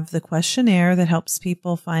have the questionnaire that helps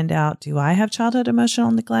people find out, do I have childhood emotional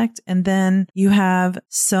neglect? And then you have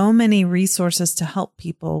so many resources to help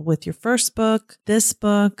people with your first book, this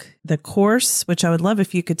book, the course, which I would love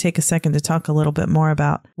if you could take a second to talk a little bit more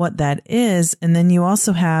about what that is. And then you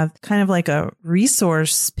also have kind of like a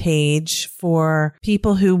resource page for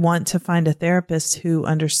people who want to find a therapist who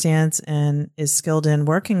understands and is skilled in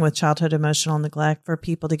working with childhood emotional neglect, for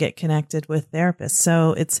people to get connected with therapists.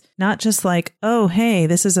 So it's not just like, oh, hey,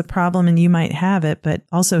 this is a problem and you might have it, but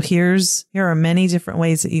also here are many different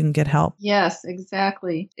ways that you can get help. Yes,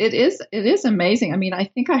 exactly. It is amazing. I mean, I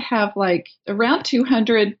think I have like around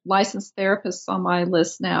 200 licensed therapists on my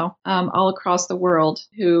list now, all across the world,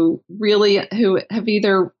 who have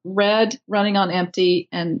either read Running on Empty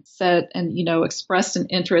and said, and expressed an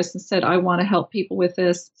interest and said, I want to help people with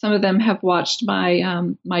this. Some of them have watched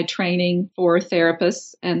my training for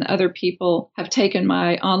therapists, and other people have taken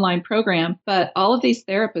my online program. But all of these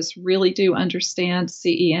therapists really do understand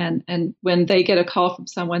CEN, and when they get a call from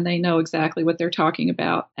someone, they know exactly what they're talking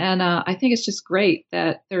about. And I think it's just great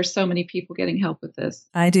that there are so many people getting help with this.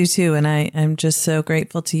 I do too, and I'm just so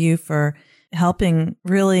grateful to you for helping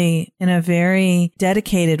really in a very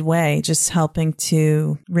dedicated way, just helping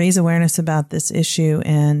to raise awareness about this issue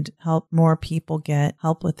and help more people get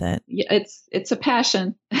help with it. Yeah, it's a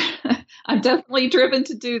passion. I'm definitely driven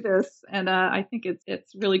to do this, and I think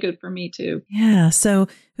it's really good for me too. Yeah. So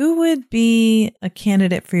who would be a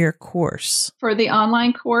candidate for your course? For the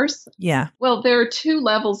online course? Yeah. Well, there are two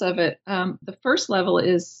levels of it. The first level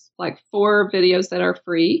is like 4 videos that are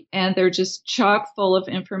free, and they're just chock full of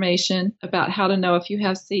information about how to know if you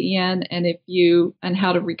have CEN and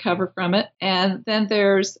how to recover from it. And then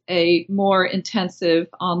there's a more intensive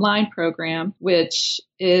online program, which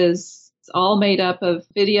is all made up of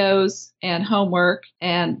videos and homework,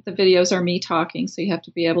 and the videos are me talking. So you have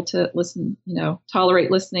to be able to listen,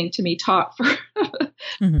 tolerate listening to me talk for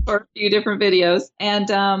for a few different videos.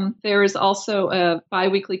 And there is also a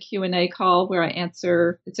biweekly Q&A call where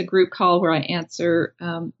it's a group call where I answer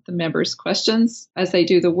the members' questions as they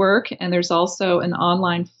do the work. And there's also an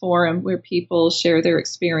online forum where people share their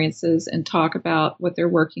experiences and talk about what they're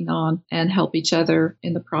working on and help each other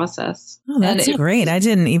in the process. Oh, that's great. I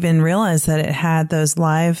didn't even realize that it had those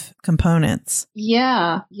live components.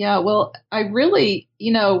 Yeah. Well, I really,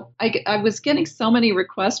 I was getting so many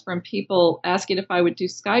requests from people asking if I would do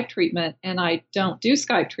Skype treatment, and I don't do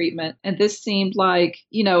Skype treatment. And this seemed like,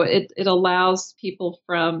 it allows people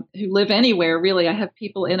who live anywhere, really. I have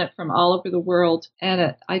people in it from all over the world.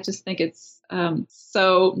 And I just think it's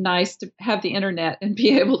so nice to have the internet and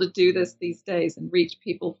be able to do this these days and reach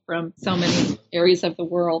people from so many areas of the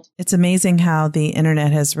world. It's amazing how the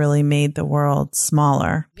internet has really made the world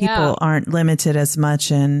smaller. People aren't limited as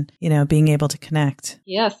much in, being able to connect.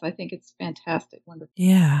 Yes, I think it's fantastic. Wonderful.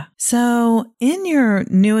 Yeah. So in your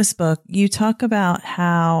newest book, you talk about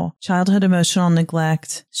how childhood emotional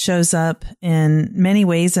neglect shows up in many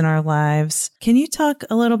ways in our lives. Can you talk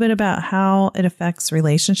a little bit about how it affects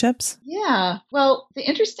relationships? Yeah. Well, the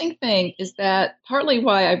interesting thing is that partly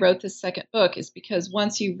why I wrote this second book is because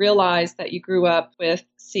once you realize that you grew up with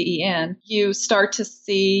CEN, you start to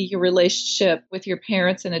see your relationship with your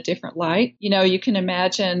parents in a different light. You can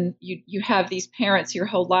imagine you have these parents your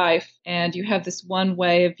whole life, and you have this one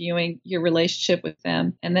way of viewing your relationship with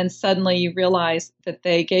them. And then suddenly you realize that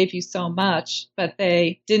they gave you so much, but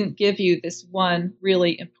they didn't give you this one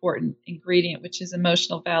really important ingredient, which is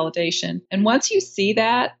emotional validation. And once you see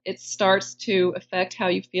that, it starts to affect how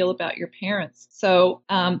you feel about your parents. So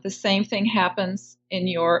the same thing happens in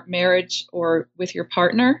your marriage or with your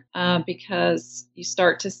partner, because you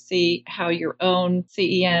start to see how your own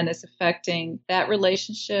CEN is affecting that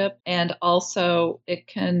relationship. And also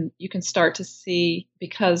you can start to see,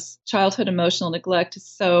 because childhood emotional neglect is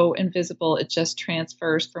so invisible, it just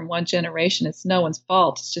transfers from one generation. It's no one's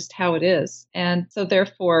fault. It's just how it is. And so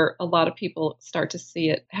therefore, a lot of people start to see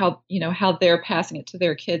it, how they're passing it to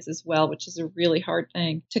their kids as well, which is a really hard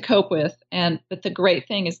thing to cope with. But the great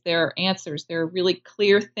thing is there are answers. There are really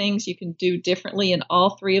clear things you can do differently in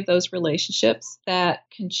all three of those relationships that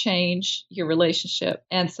can change your relationship.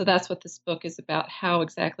 And so that's what this book is about, how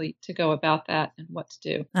exactly to go about that and what to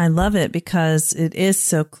do. I love it because it is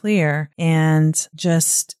so clear and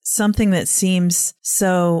just something that seems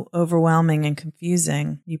so overwhelming and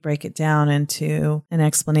confusing. You break it down into an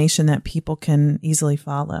explanation that people can easily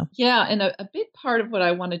follow. Yeah. And a big part of what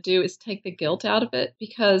I want to do is take the guilt out of it,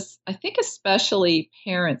 because I think especially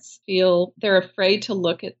parents feel they're afraid to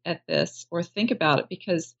look at this or think about it,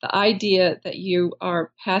 because the idea that you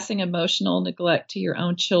are passing emotional neglect to your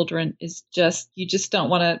own children is you just don't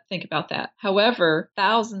want to think about that. However,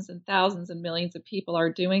 thousands and thousands and millions of people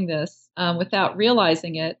are doing this without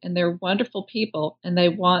realizing it. And they're wonderful people and they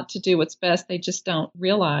want to do what's best. They just don't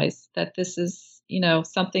realize that this is,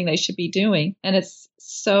 something they should be doing. And it's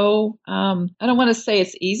so, I don't want to say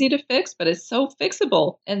it's easy to fix, but it's so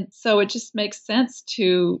fixable. And so it just makes sense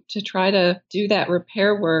to try to do that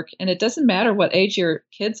repair work. And it doesn't matter what age your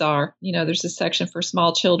kids are. There's a section for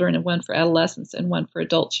small children and one for adolescents and one for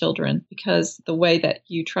adult children, because the way that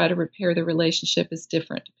you try to repair the relationship is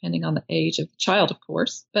different depending on the age of the child, of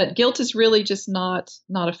course. But guilt is really just not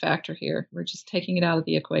a factor here. We're just taking it out of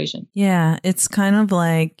the equation. Yeah, it's kind of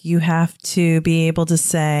like you have to be able to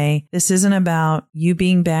say, this isn't about you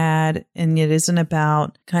being bad, and it isn't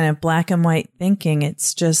about kind of black and white thinking.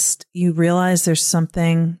 It's just you realize there's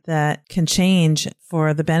something that can change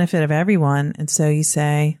for the benefit of everyone. And so you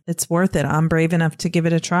say, it's worth it. I'm brave enough to give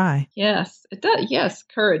it a try. Yes, it does. Yes,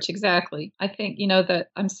 courage. Exactly. I think, that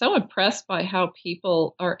I'm so impressed by how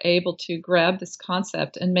people are able to grab this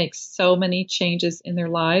concept and make so many changes in their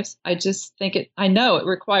lives. I just think I know it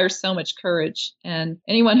requires so much courage. And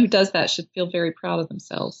anyone who does that should feel very proud of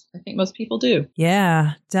themselves. I think most people do.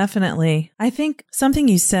 Yeah, definitely. I think something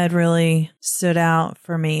you said really stood out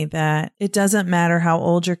for me, that it doesn't matter how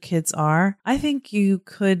old your kids are. I think you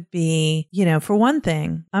could be, for one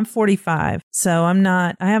thing, I'm 45, so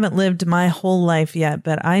I haven't lived my whole life yet,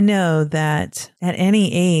 but I know that at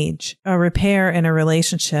any age, a repair in a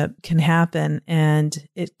relationship can happen, and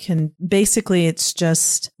it's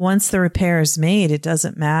just once the repair is made, it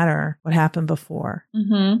doesn't matter what happened before.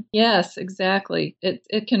 Mm-hmm. Yes, exactly.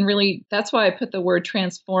 It can really, that's why I put the word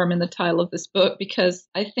transform in the title of this book, because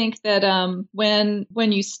I think that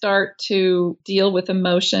when you start to deal with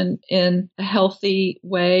emotion in a healthy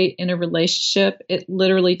way in a relationship, it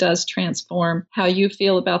literally does transform how you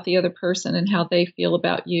feel about the other person and how they feel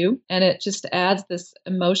about you. And it just adds this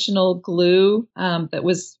emotional glue that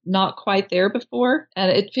was not quite there before.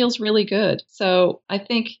 And it feels really good. So I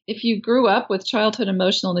think if you grew up with childhood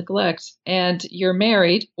emotional neglect and you're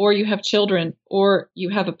married, or you have children, or you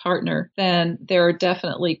have a partner, then there are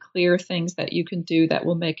definitely clear things that you can do that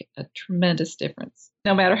will make a tremendous difference,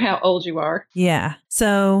 no matter how old you are. Yeah.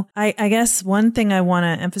 So I guess one thing I want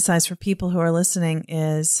to emphasize for people who are listening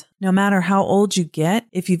is, no matter how old you get,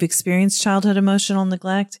 if you've experienced childhood emotional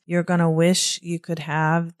neglect, you're going to wish you could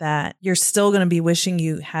have that. You're still going to be wishing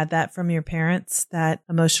you had that from your parents, that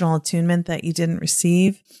emotional attunement that you didn't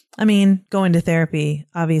receive. I mean, going to therapy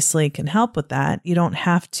obviously can help with that. You don't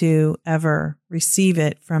have to ever receive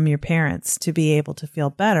it from your parents to be able to feel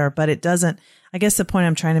better, but it doesn't. I guess the point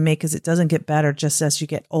I'm trying to make is it doesn't get better just as you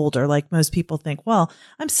get older. Like most people think, well,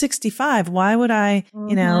 I'm 65. Why would I,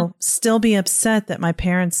 still be upset that my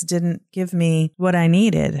parents didn't give me what I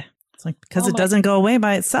needed? It's like, because it doesn't go away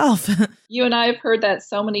by itself. You and I have heard that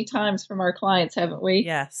so many times from our clients, haven't we?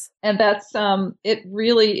 Yes. And that's, it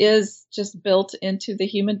really is just built into the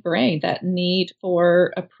human brain, that need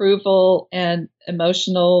for approval and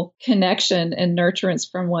emotional connection and nurturance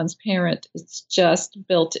from one's parent. It's just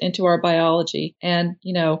built into our biology. And,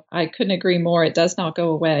 I couldn't agree more. It does not go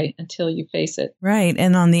away until you face it. Right.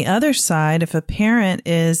 And on the other side, if a parent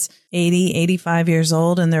is 80, 85 years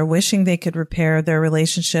old and they're wishing they could repair their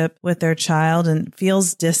relationship with their child and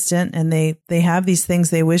feels distant, and they have these things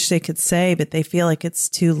they wish they could say, but they feel like it's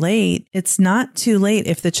too late. It's not too late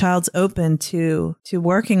if the child's open to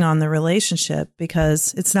working on the relationship,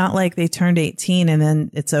 because it's not like they turned 18 and then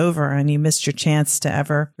it's over and you missed your chance to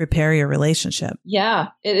ever repair your relationship. Yeah,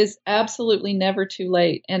 it is absolutely never too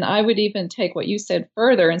late. And I would even take what you said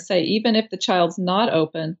further and say, even if the child's not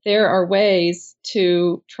open, there are ways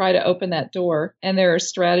to try to open that door. And there are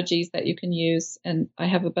strategies that you can use. And I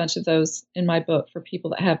have a bunch of those in my book for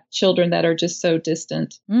people that have children that are just so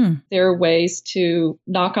distant. There are ways to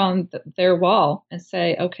knock on their wall and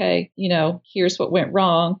say, okay, here's what went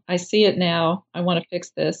wrong. I see it now. I want to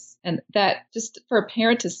fix this. And that, just for a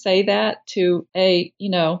parent to say that to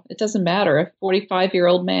it doesn't matter, a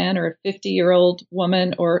 45-year-old man or a 50-year-old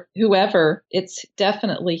woman or whoever, it's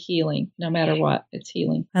definitely healing. No matter what, it's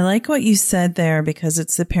healing. I like what you said there, because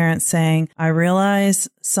it's the parent saying, I realize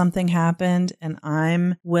something happened and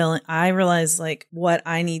I realize like what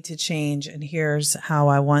I need to change, and here's how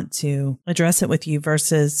I want to address it with you,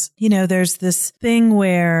 versus, there's this thing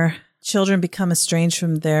where children become estranged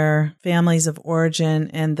from their families of origin,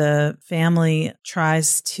 and the family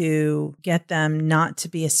tries to get them not to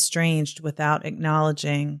be estranged without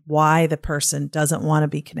acknowledging why the person doesn't want to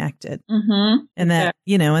be connected. Mm-hmm. And that,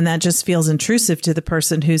 and that just feels intrusive to the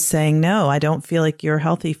person who's saying, no, I don't feel like you're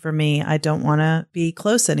healthy for me. I don't want to be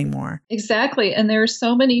close anymore. Exactly. And there are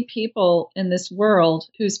so many people in this world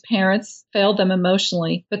whose parents failed them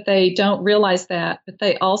emotionally, but they don't realize that. But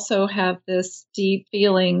they also have this deep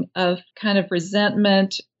feeling of kind of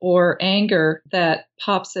resentment or anger that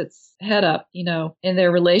pops its head up, in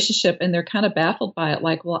their relationship. And they're kind of baffled by it.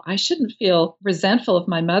 Like, well, I shouldn't feel resentful of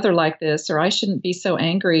my mother like this, or I shouldn't be so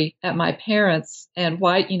angry at my parents. And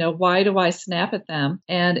why do I snap at them?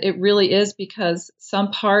 And it really is because some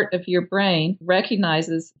part of your brain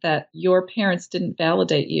recognizes that your parents didn't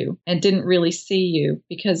validate you and didn't really see you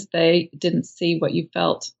because they didn't see what you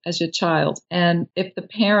felt as your child. And if the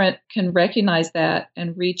parent can recognize that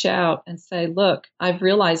and reach out and say, look, I've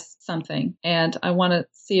realized something and I want to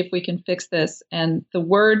see if we can fix this. And the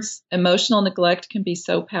words emotional neglect can be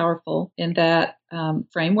so powerful in that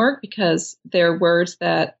framework, because they're words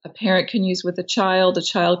that a parent can use with a child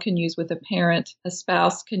can use with a parent, a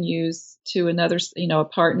spouse can use to another, a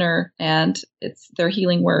partner, and they're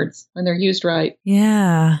healing words when they're used right.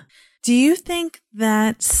 Yeah. Do you think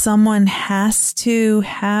that someone has to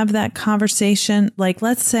have that conversation? Like,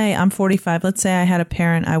 let's say I'm 45. Let's say I had a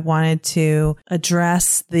parent I wanted to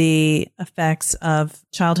address the effects of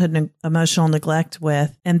childhood emotional neglect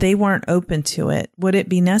with, and they weren't open to it. Would it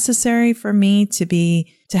be necessary for me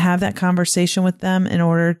to have that conversation with them in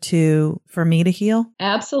order for me to heal?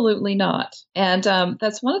 Absolutely not. And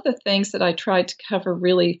that's one of the things that I tried to cover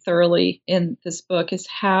really thoroughly in this book, is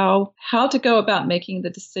how to go about making the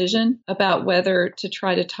decision about whether to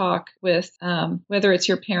try to talk with, whether it's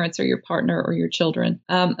your parents or your partner or your children,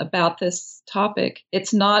 about this topic.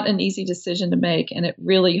 It's not an easy decision to make, and it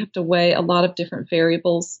really, you have to weigh a lot of different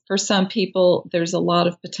variables. For some people, there's a lot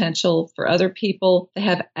of potential. For other people, they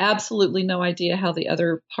have absolutely no idea how the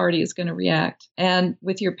other party is going to react. And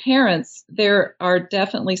with your parents, there are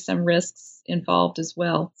definitely some risks involved as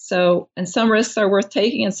well. So, and some risks are worth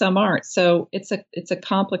taking and some aren't. So it's a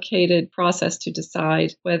complicated process to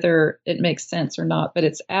decide whether it makes sense or not, but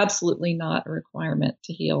it's absolutely not a requirement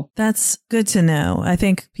to heal. That's good to know. I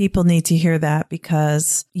think people need to hear that,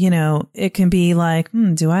 because, it can be like,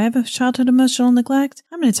 do I have a childhood emotional neglect?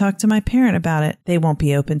 I'm going to talk to my parent about it. They won't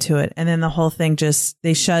be open to it. And then the whole thing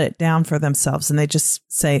they shut it down for themselves, and they just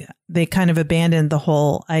say, they kind of abandon the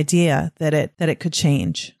whole idea that it could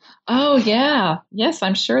change. Oh, yeah. Yes,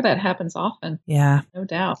 I'm sure that happens often. Yeah. No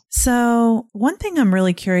doubt. So one thing I'm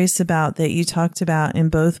really curious about that you talked about in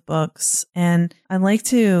both books, and I'd like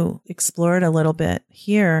to explore it a little bit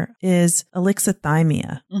here, is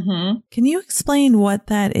alexithymia. Mm-hmm. Can you explain what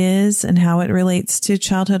that is and how it relates to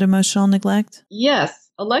childhood emotional neglect? Yes.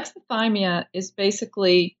 Alexithymia is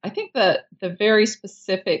basically, I think the very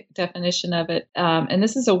specific definition of it, and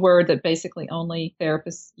this is a word that basically only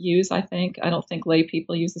therapists use, I think. I don't think lay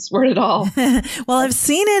people use this word at all. Well, I've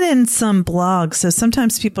seen it in some blogs. So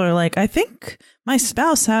sometimes people are like, I think my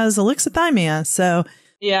spouse has alexithymia. So,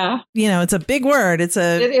 yeah, it's a big word. It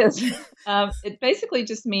is. It basically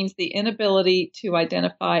just means the inability to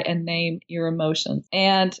identify and name your emotions.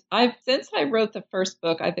 And since I wrote the first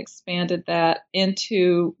book, I've expanded that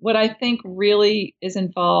into what I think really is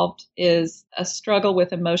involved is a struggle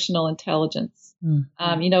with emotional intelligence.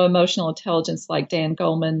 Mm-hmm. Emotional intelligence, like Dan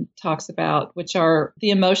Goleman talks about, which are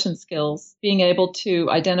the emotion skills, being able to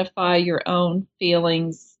identify your own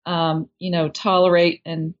feelings tolerate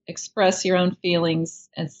and express your own feelings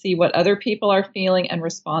and see what other people are feeling and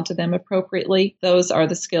respond to them appropriately. Those are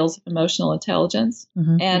the skills of emotional intelligence.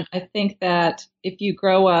 Mm-hmm. And I think that if you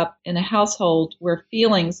grow up in a household where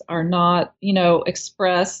feelings are not,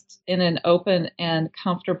 expressed in an open and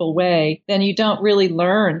comfortable way, then you don't really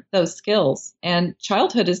learn those skills. And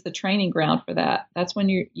childhood is the training ground for that. That's when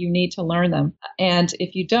you need to learn them. And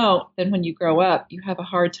if you don't, then when you grow up, you have a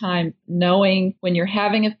hard time knowing when you're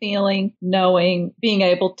having a feeling, being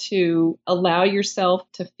able to allow yourself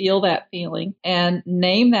to feel that feeling and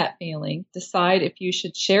name that feeling, decide if you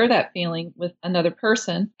should share that feeling with another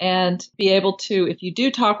person, and be able to, if you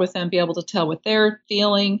do talk with them, be able to tell what they're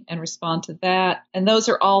feeling and respond to that. And those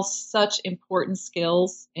are all such important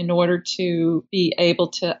skills in order to be able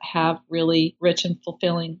to have really rich and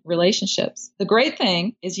fulfilling relationships. The great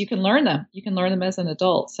thing is you can learn them. You can learn them as an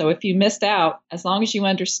adult. So if you missed out, as long as you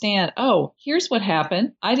understand, oh, here's what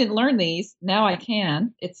happened. I didn't learn these. Now I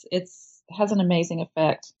can. It has an amazing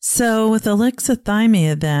effect. So with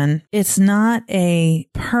alexithymia, then, it's not a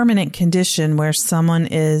permanent condition where someone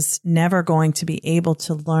is never going to be able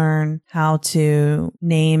to learn how to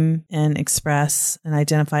name and express and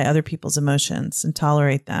identify other people's emotions and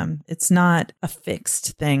tolerate them. It's not a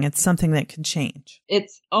fixed thing. It's something that can change.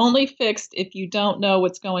 It's only fixed if you don't know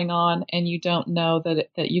what's going on and you don't know that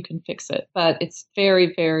you can fix it. But it's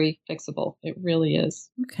very, very fixable. It really is.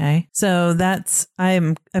 Okay. So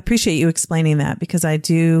I appreciate you explaining that, because I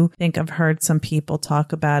do think I've heard some people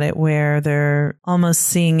talk about it where they're almost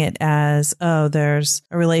seeing it as, oh, there's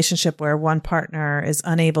a relationship where one partner is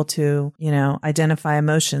unable to, identify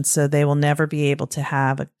emotions. So they will never be able to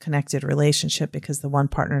have a connected relationship because the one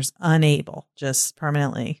partner's unable just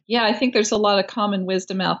permanently. Yeah, I think there's a lot of common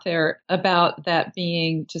wisdom out there about that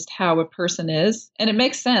being just how a person is. And it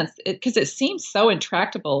makes sense because it seems so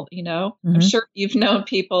intractable, Mm-hmm. I'm sure you've known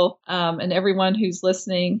people and everyone who's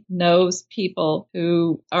listening knows people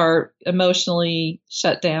who are emotionally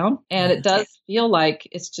shut down. And it does feel like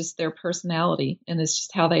it's just their personality and it's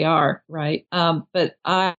just how they are, right? But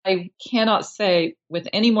I cannot say with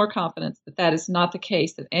any more confidence that is not the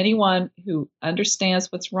case, that anyone who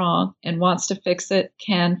understands what's wrong and wants to fix it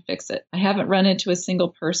can fix it. I haven't run into a single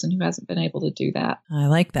person who hasn't been able to do that. I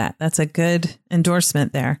like that. That's a good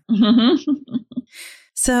endorsement there.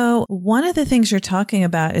 So one of the things you're talking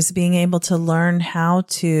about is being able to learn how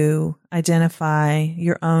to identify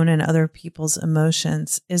your own and other people's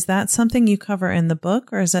emotions. Is that something you cover in the book,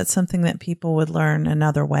 or is that something that people would learn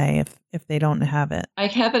another way if they don't have it? I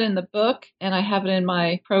have it in the book and I have it in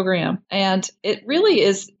my program. And it really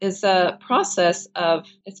is a process of,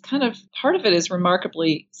 it's kind of, part of it is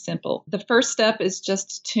remarkably simple. The first step is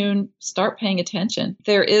just to start paying attention.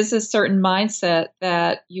 There is a certain mindset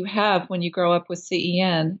that you have when you grow up with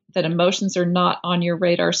CEN that emotions are not on your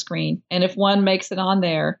radar screen. And if one makes it on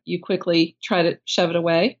there, you quickly try to shove it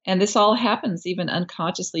away. And this all happens even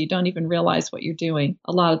unconsciously. You don't even realize what you're doing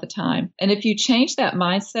a lot of the time. And if you change that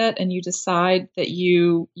mindset and you decide that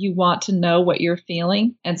you want to know what you're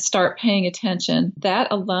feeling and start paying attention,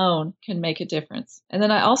 that alone can make a difference. And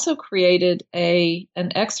then I also created an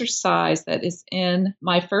exercise that is in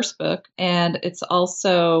my first book. And it's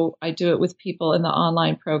also, I do it with people in the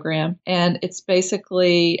online program. And it's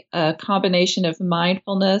basically a combination of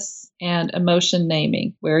mindfulness and emotion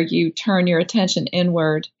naming, where you turn your attention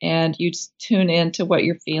inward and you tune into what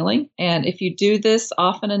you're feeling. And if you do this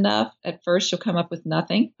often enough, at first you'll come up with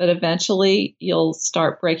nothing, but eventually you'll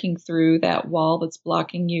start breaking through that wall that's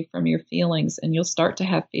blocking you from your feelings, and you'll start to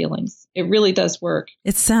have feelings. It really does work.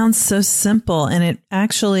 It sounds so simple, and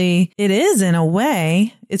it is in a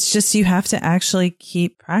way. It's just you have to actually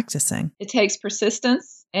keep practicing. It takes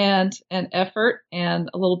persistence and effort and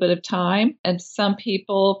a little bit of time. And for some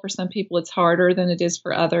people, it's harder than it is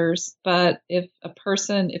for others. But if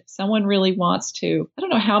someone really wants to, I don't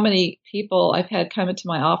know how many people I've had come into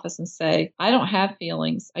my office and say, I don't have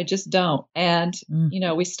feelings. I just don't. And,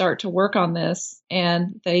 we start to work on this,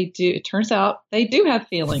 and they do. It turns out they do have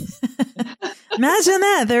feelings. Imagine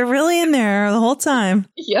that. They're really in there the whole time.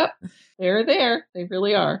 Yep. They're there. They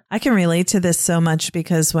really are. I can relate to this so much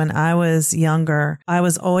because when I was younger, I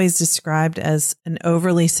was always described as an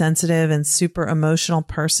overly sensitive and super emotional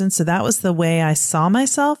person. So that was the way I saw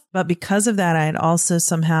myself. But because of that, I had also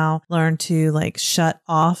somehow learned to shut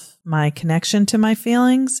off my connection to my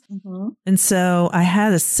feelings. Mm-hmm. And so I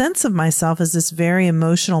had a sense of myself as this very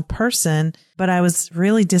emotional person, but I was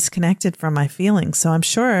really disconnected from my feelings. So I'm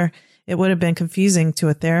sure it would have been confusing to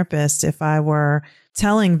a therapist if I were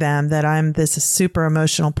telling them that I'm this super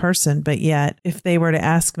emotional person. But yet, if they were to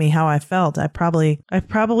ask me how I felt, I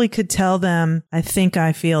probably could tell them, I think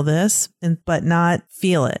I feel this, but not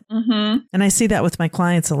feel it. Mm-hmm. And I see that with my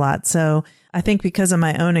clients a lot. So I think because of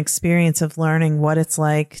my own experience of learning what it's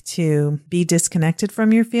like to be disconnected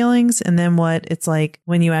from your feelings and then what it's like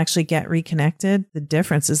when you actually get reconnected, the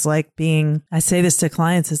difference is like I say this to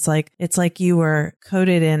clients, it's like you were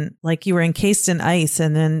coated in, like you were encased in ice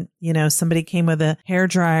and then, somebody came with a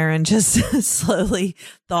hairdryer and just slowly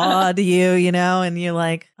thawed you, and you're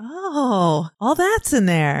like, oh, all that's in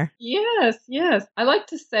there. Yes. I like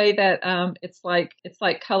to say that it's like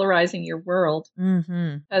colorizing your world.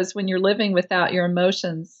 Mm-hmm. Because when you're living without your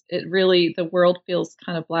emotions, the world feels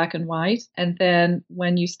kind of black and white. And then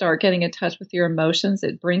when you start getting in touch with your emotions,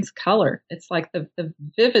 it brings color. It's like the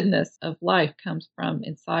vividness of life comes from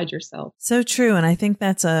inside yourself. So true. And I think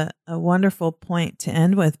that's a wonderful point to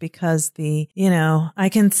end with, because I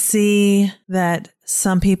can see that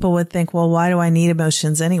some people would think, well, why do I need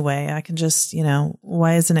emotions anyway? I can just,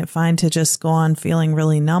 why isn't it fine to just go on feeling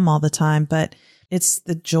really numb all the time? But it's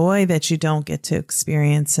the joy that you don't get to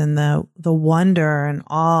experience and the wonder and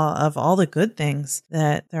awe of all the good things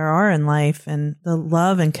that there are in life and the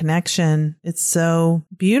love and connection. It's so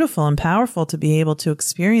beautiful and powerful to be able to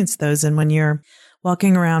experience those. And when you're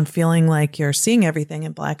walking around feeling like you're seeing everything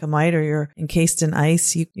in black and white or you're encased in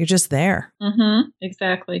ice, you're just there. Mm-hmm,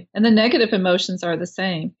 exactly. And the negative emotions are the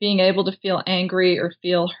same. Being able to feel angry or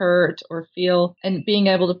feel hurt and being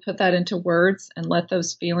able to put that into words and let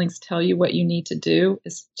those feelings tell you what you need to do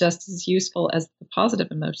is just as useful as the positive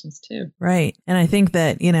emotions too. Right. And I think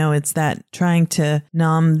that, it's that trying to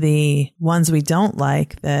numb the ones we don't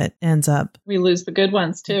like that ends up. We lose the good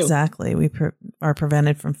ones too. Exactly. We are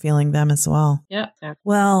prevented from feeling them as well. Yeah. Exactly.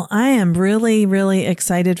 Well, I am really, really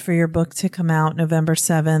excited for your book to come out November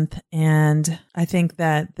 7th. And I think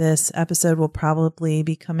that this episode will probably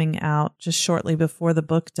be coming out just shortly before the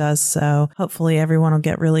book does. So hopefully everyone will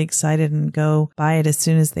get really excited and go buy it as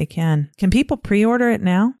soon as they can. Can people pre-order it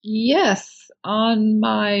now? Yes. On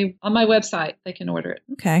my website, they can order it.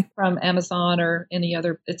 Okay. From Amazon or any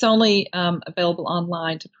other. It's only available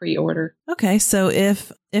online to pre-order. Okay. So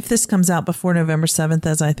if this comes out before November 7th,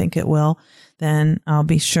 as I think it will, then I'll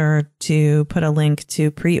be sure to put a link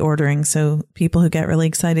to pre-ordering so people who get really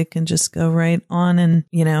excited can just go right on and,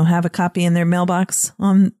 have a copy in their mailbox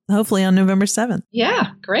hopefully on November 7th.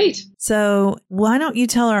 Yeah, great. So why don't you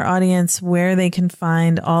tell our audience where they can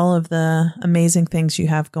find all of the amazing things you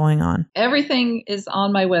have going on? Everything is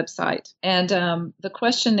on my website. And the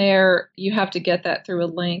questionnaire, you have to get that through a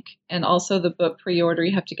link. And also the book pre-order,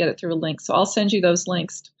 you have to get it through a link. So I'll send you those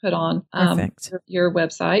links to put on your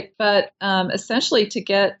website. But essentially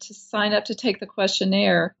to sign up to take the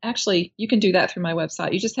questionnaire, actually, you can do that through my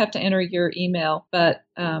website. You just have to enter your email, but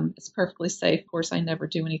it's perfectly safe. Of course, I never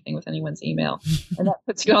do anything with anyone's email. And that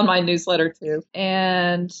puts you on my newsletter too.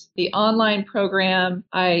 And the online program,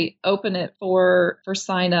 I open it for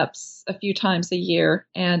signups a few times a year.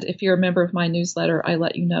 And if you're a member of my newsletter, I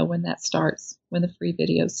let you know when that starts, when the free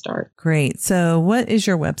videos start. Great. So what is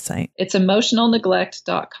your website? It's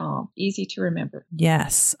emotionalneglect.com. Easy to remember.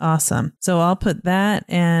 Yes. Awesome. So I'll put that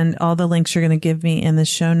and all the links you're going to give me in the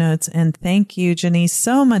show notes. And thank you, Jonice,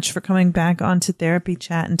 so much for coming back onto Therapy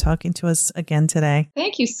Chat and talking to us again today.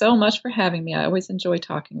 Thank you so much for having me. I always enjoy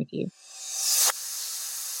talking with you.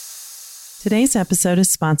 Today's episode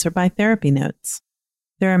is sponsored by Therapy Notes.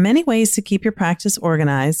 There are many ways to keep your practice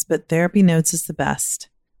organized, but Therapy Notes is the best.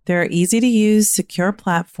 Their easy-to-use, secure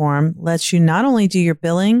platform lets you not only do your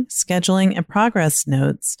billing, scheduling, and progress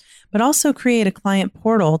notes, but also create a client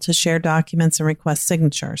portal to share documents and request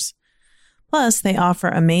signatures. Plus, they offer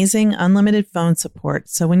amazing unlimited phone support,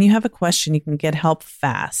 so when you have a question, you can get help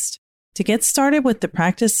fast. To get started with the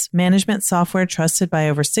practice management software trusted by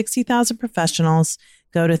over 60,000 professionals,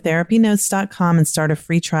 go to therapynotes.com and start a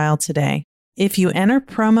free trial today. If you enter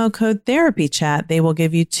promo code TherapyChat, they will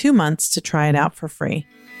give you 2 months to try it out for free.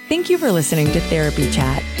 Thank you for listening to Therapy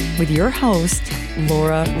Chat with your host,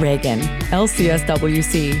 Laura Reagan,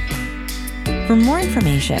 LCSWC. For more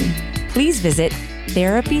information, please visit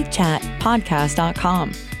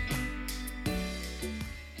therapychatpodcast.com.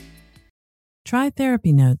 Try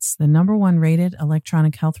Therapy Notes, the #1 rated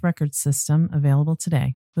electronic health record system available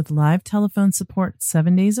today. With live telephone support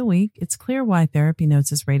 7 days a week, it's clear why Therapy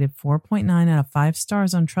Notes is rated 4.9 out of 5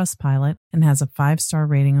 stars on Trustpilot and has a 5-star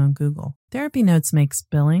rating on Google. Therapy Notes makes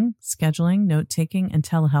billing, scheduling, note-taking, and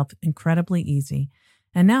telehealth incredibly easy.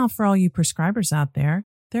 And now for all you prescribers out there,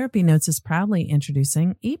 Therapy Notes is proudly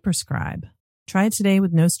introducing ePrescribe. Try it today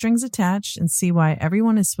with no strings attached and see why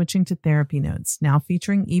everyone is switching to Therapy Notes, now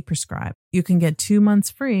featuring ePrescribe. You can get 2 months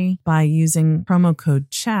free by using promo code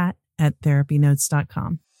CHAT at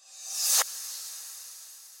therapynotes.com.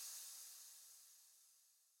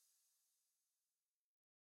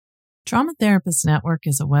 Trauma Therapist Network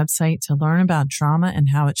is a website to learn about trauma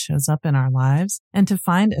and how it shows up in our lives and to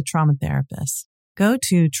find a trauma therapist. Go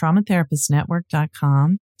to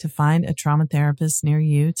traumatherapistnetwork.com to find a trauma therapist near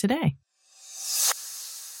you today.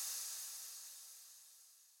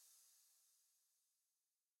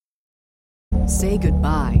 Say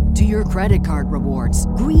goodbye to your credit card rewards.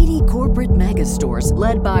 Greedy corporate mega stores,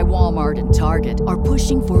 led by Walmart and Target, are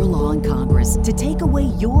pushing for a law in Congress to take away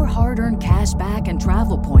your hard-earned cash back and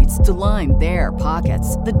travel points to line their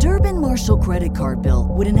pockets. The Durbin-Marshall credit card bill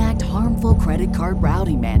would enact harmful credit card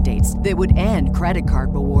routing mandates that would end credit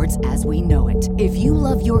card rewards as we know it. If you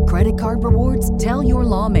love your credit card rewards, tell your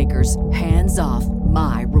lawmakers, hands off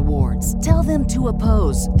my rewards. Tell them to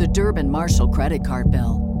oppose the Durbin-Marshall credit card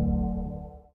bill.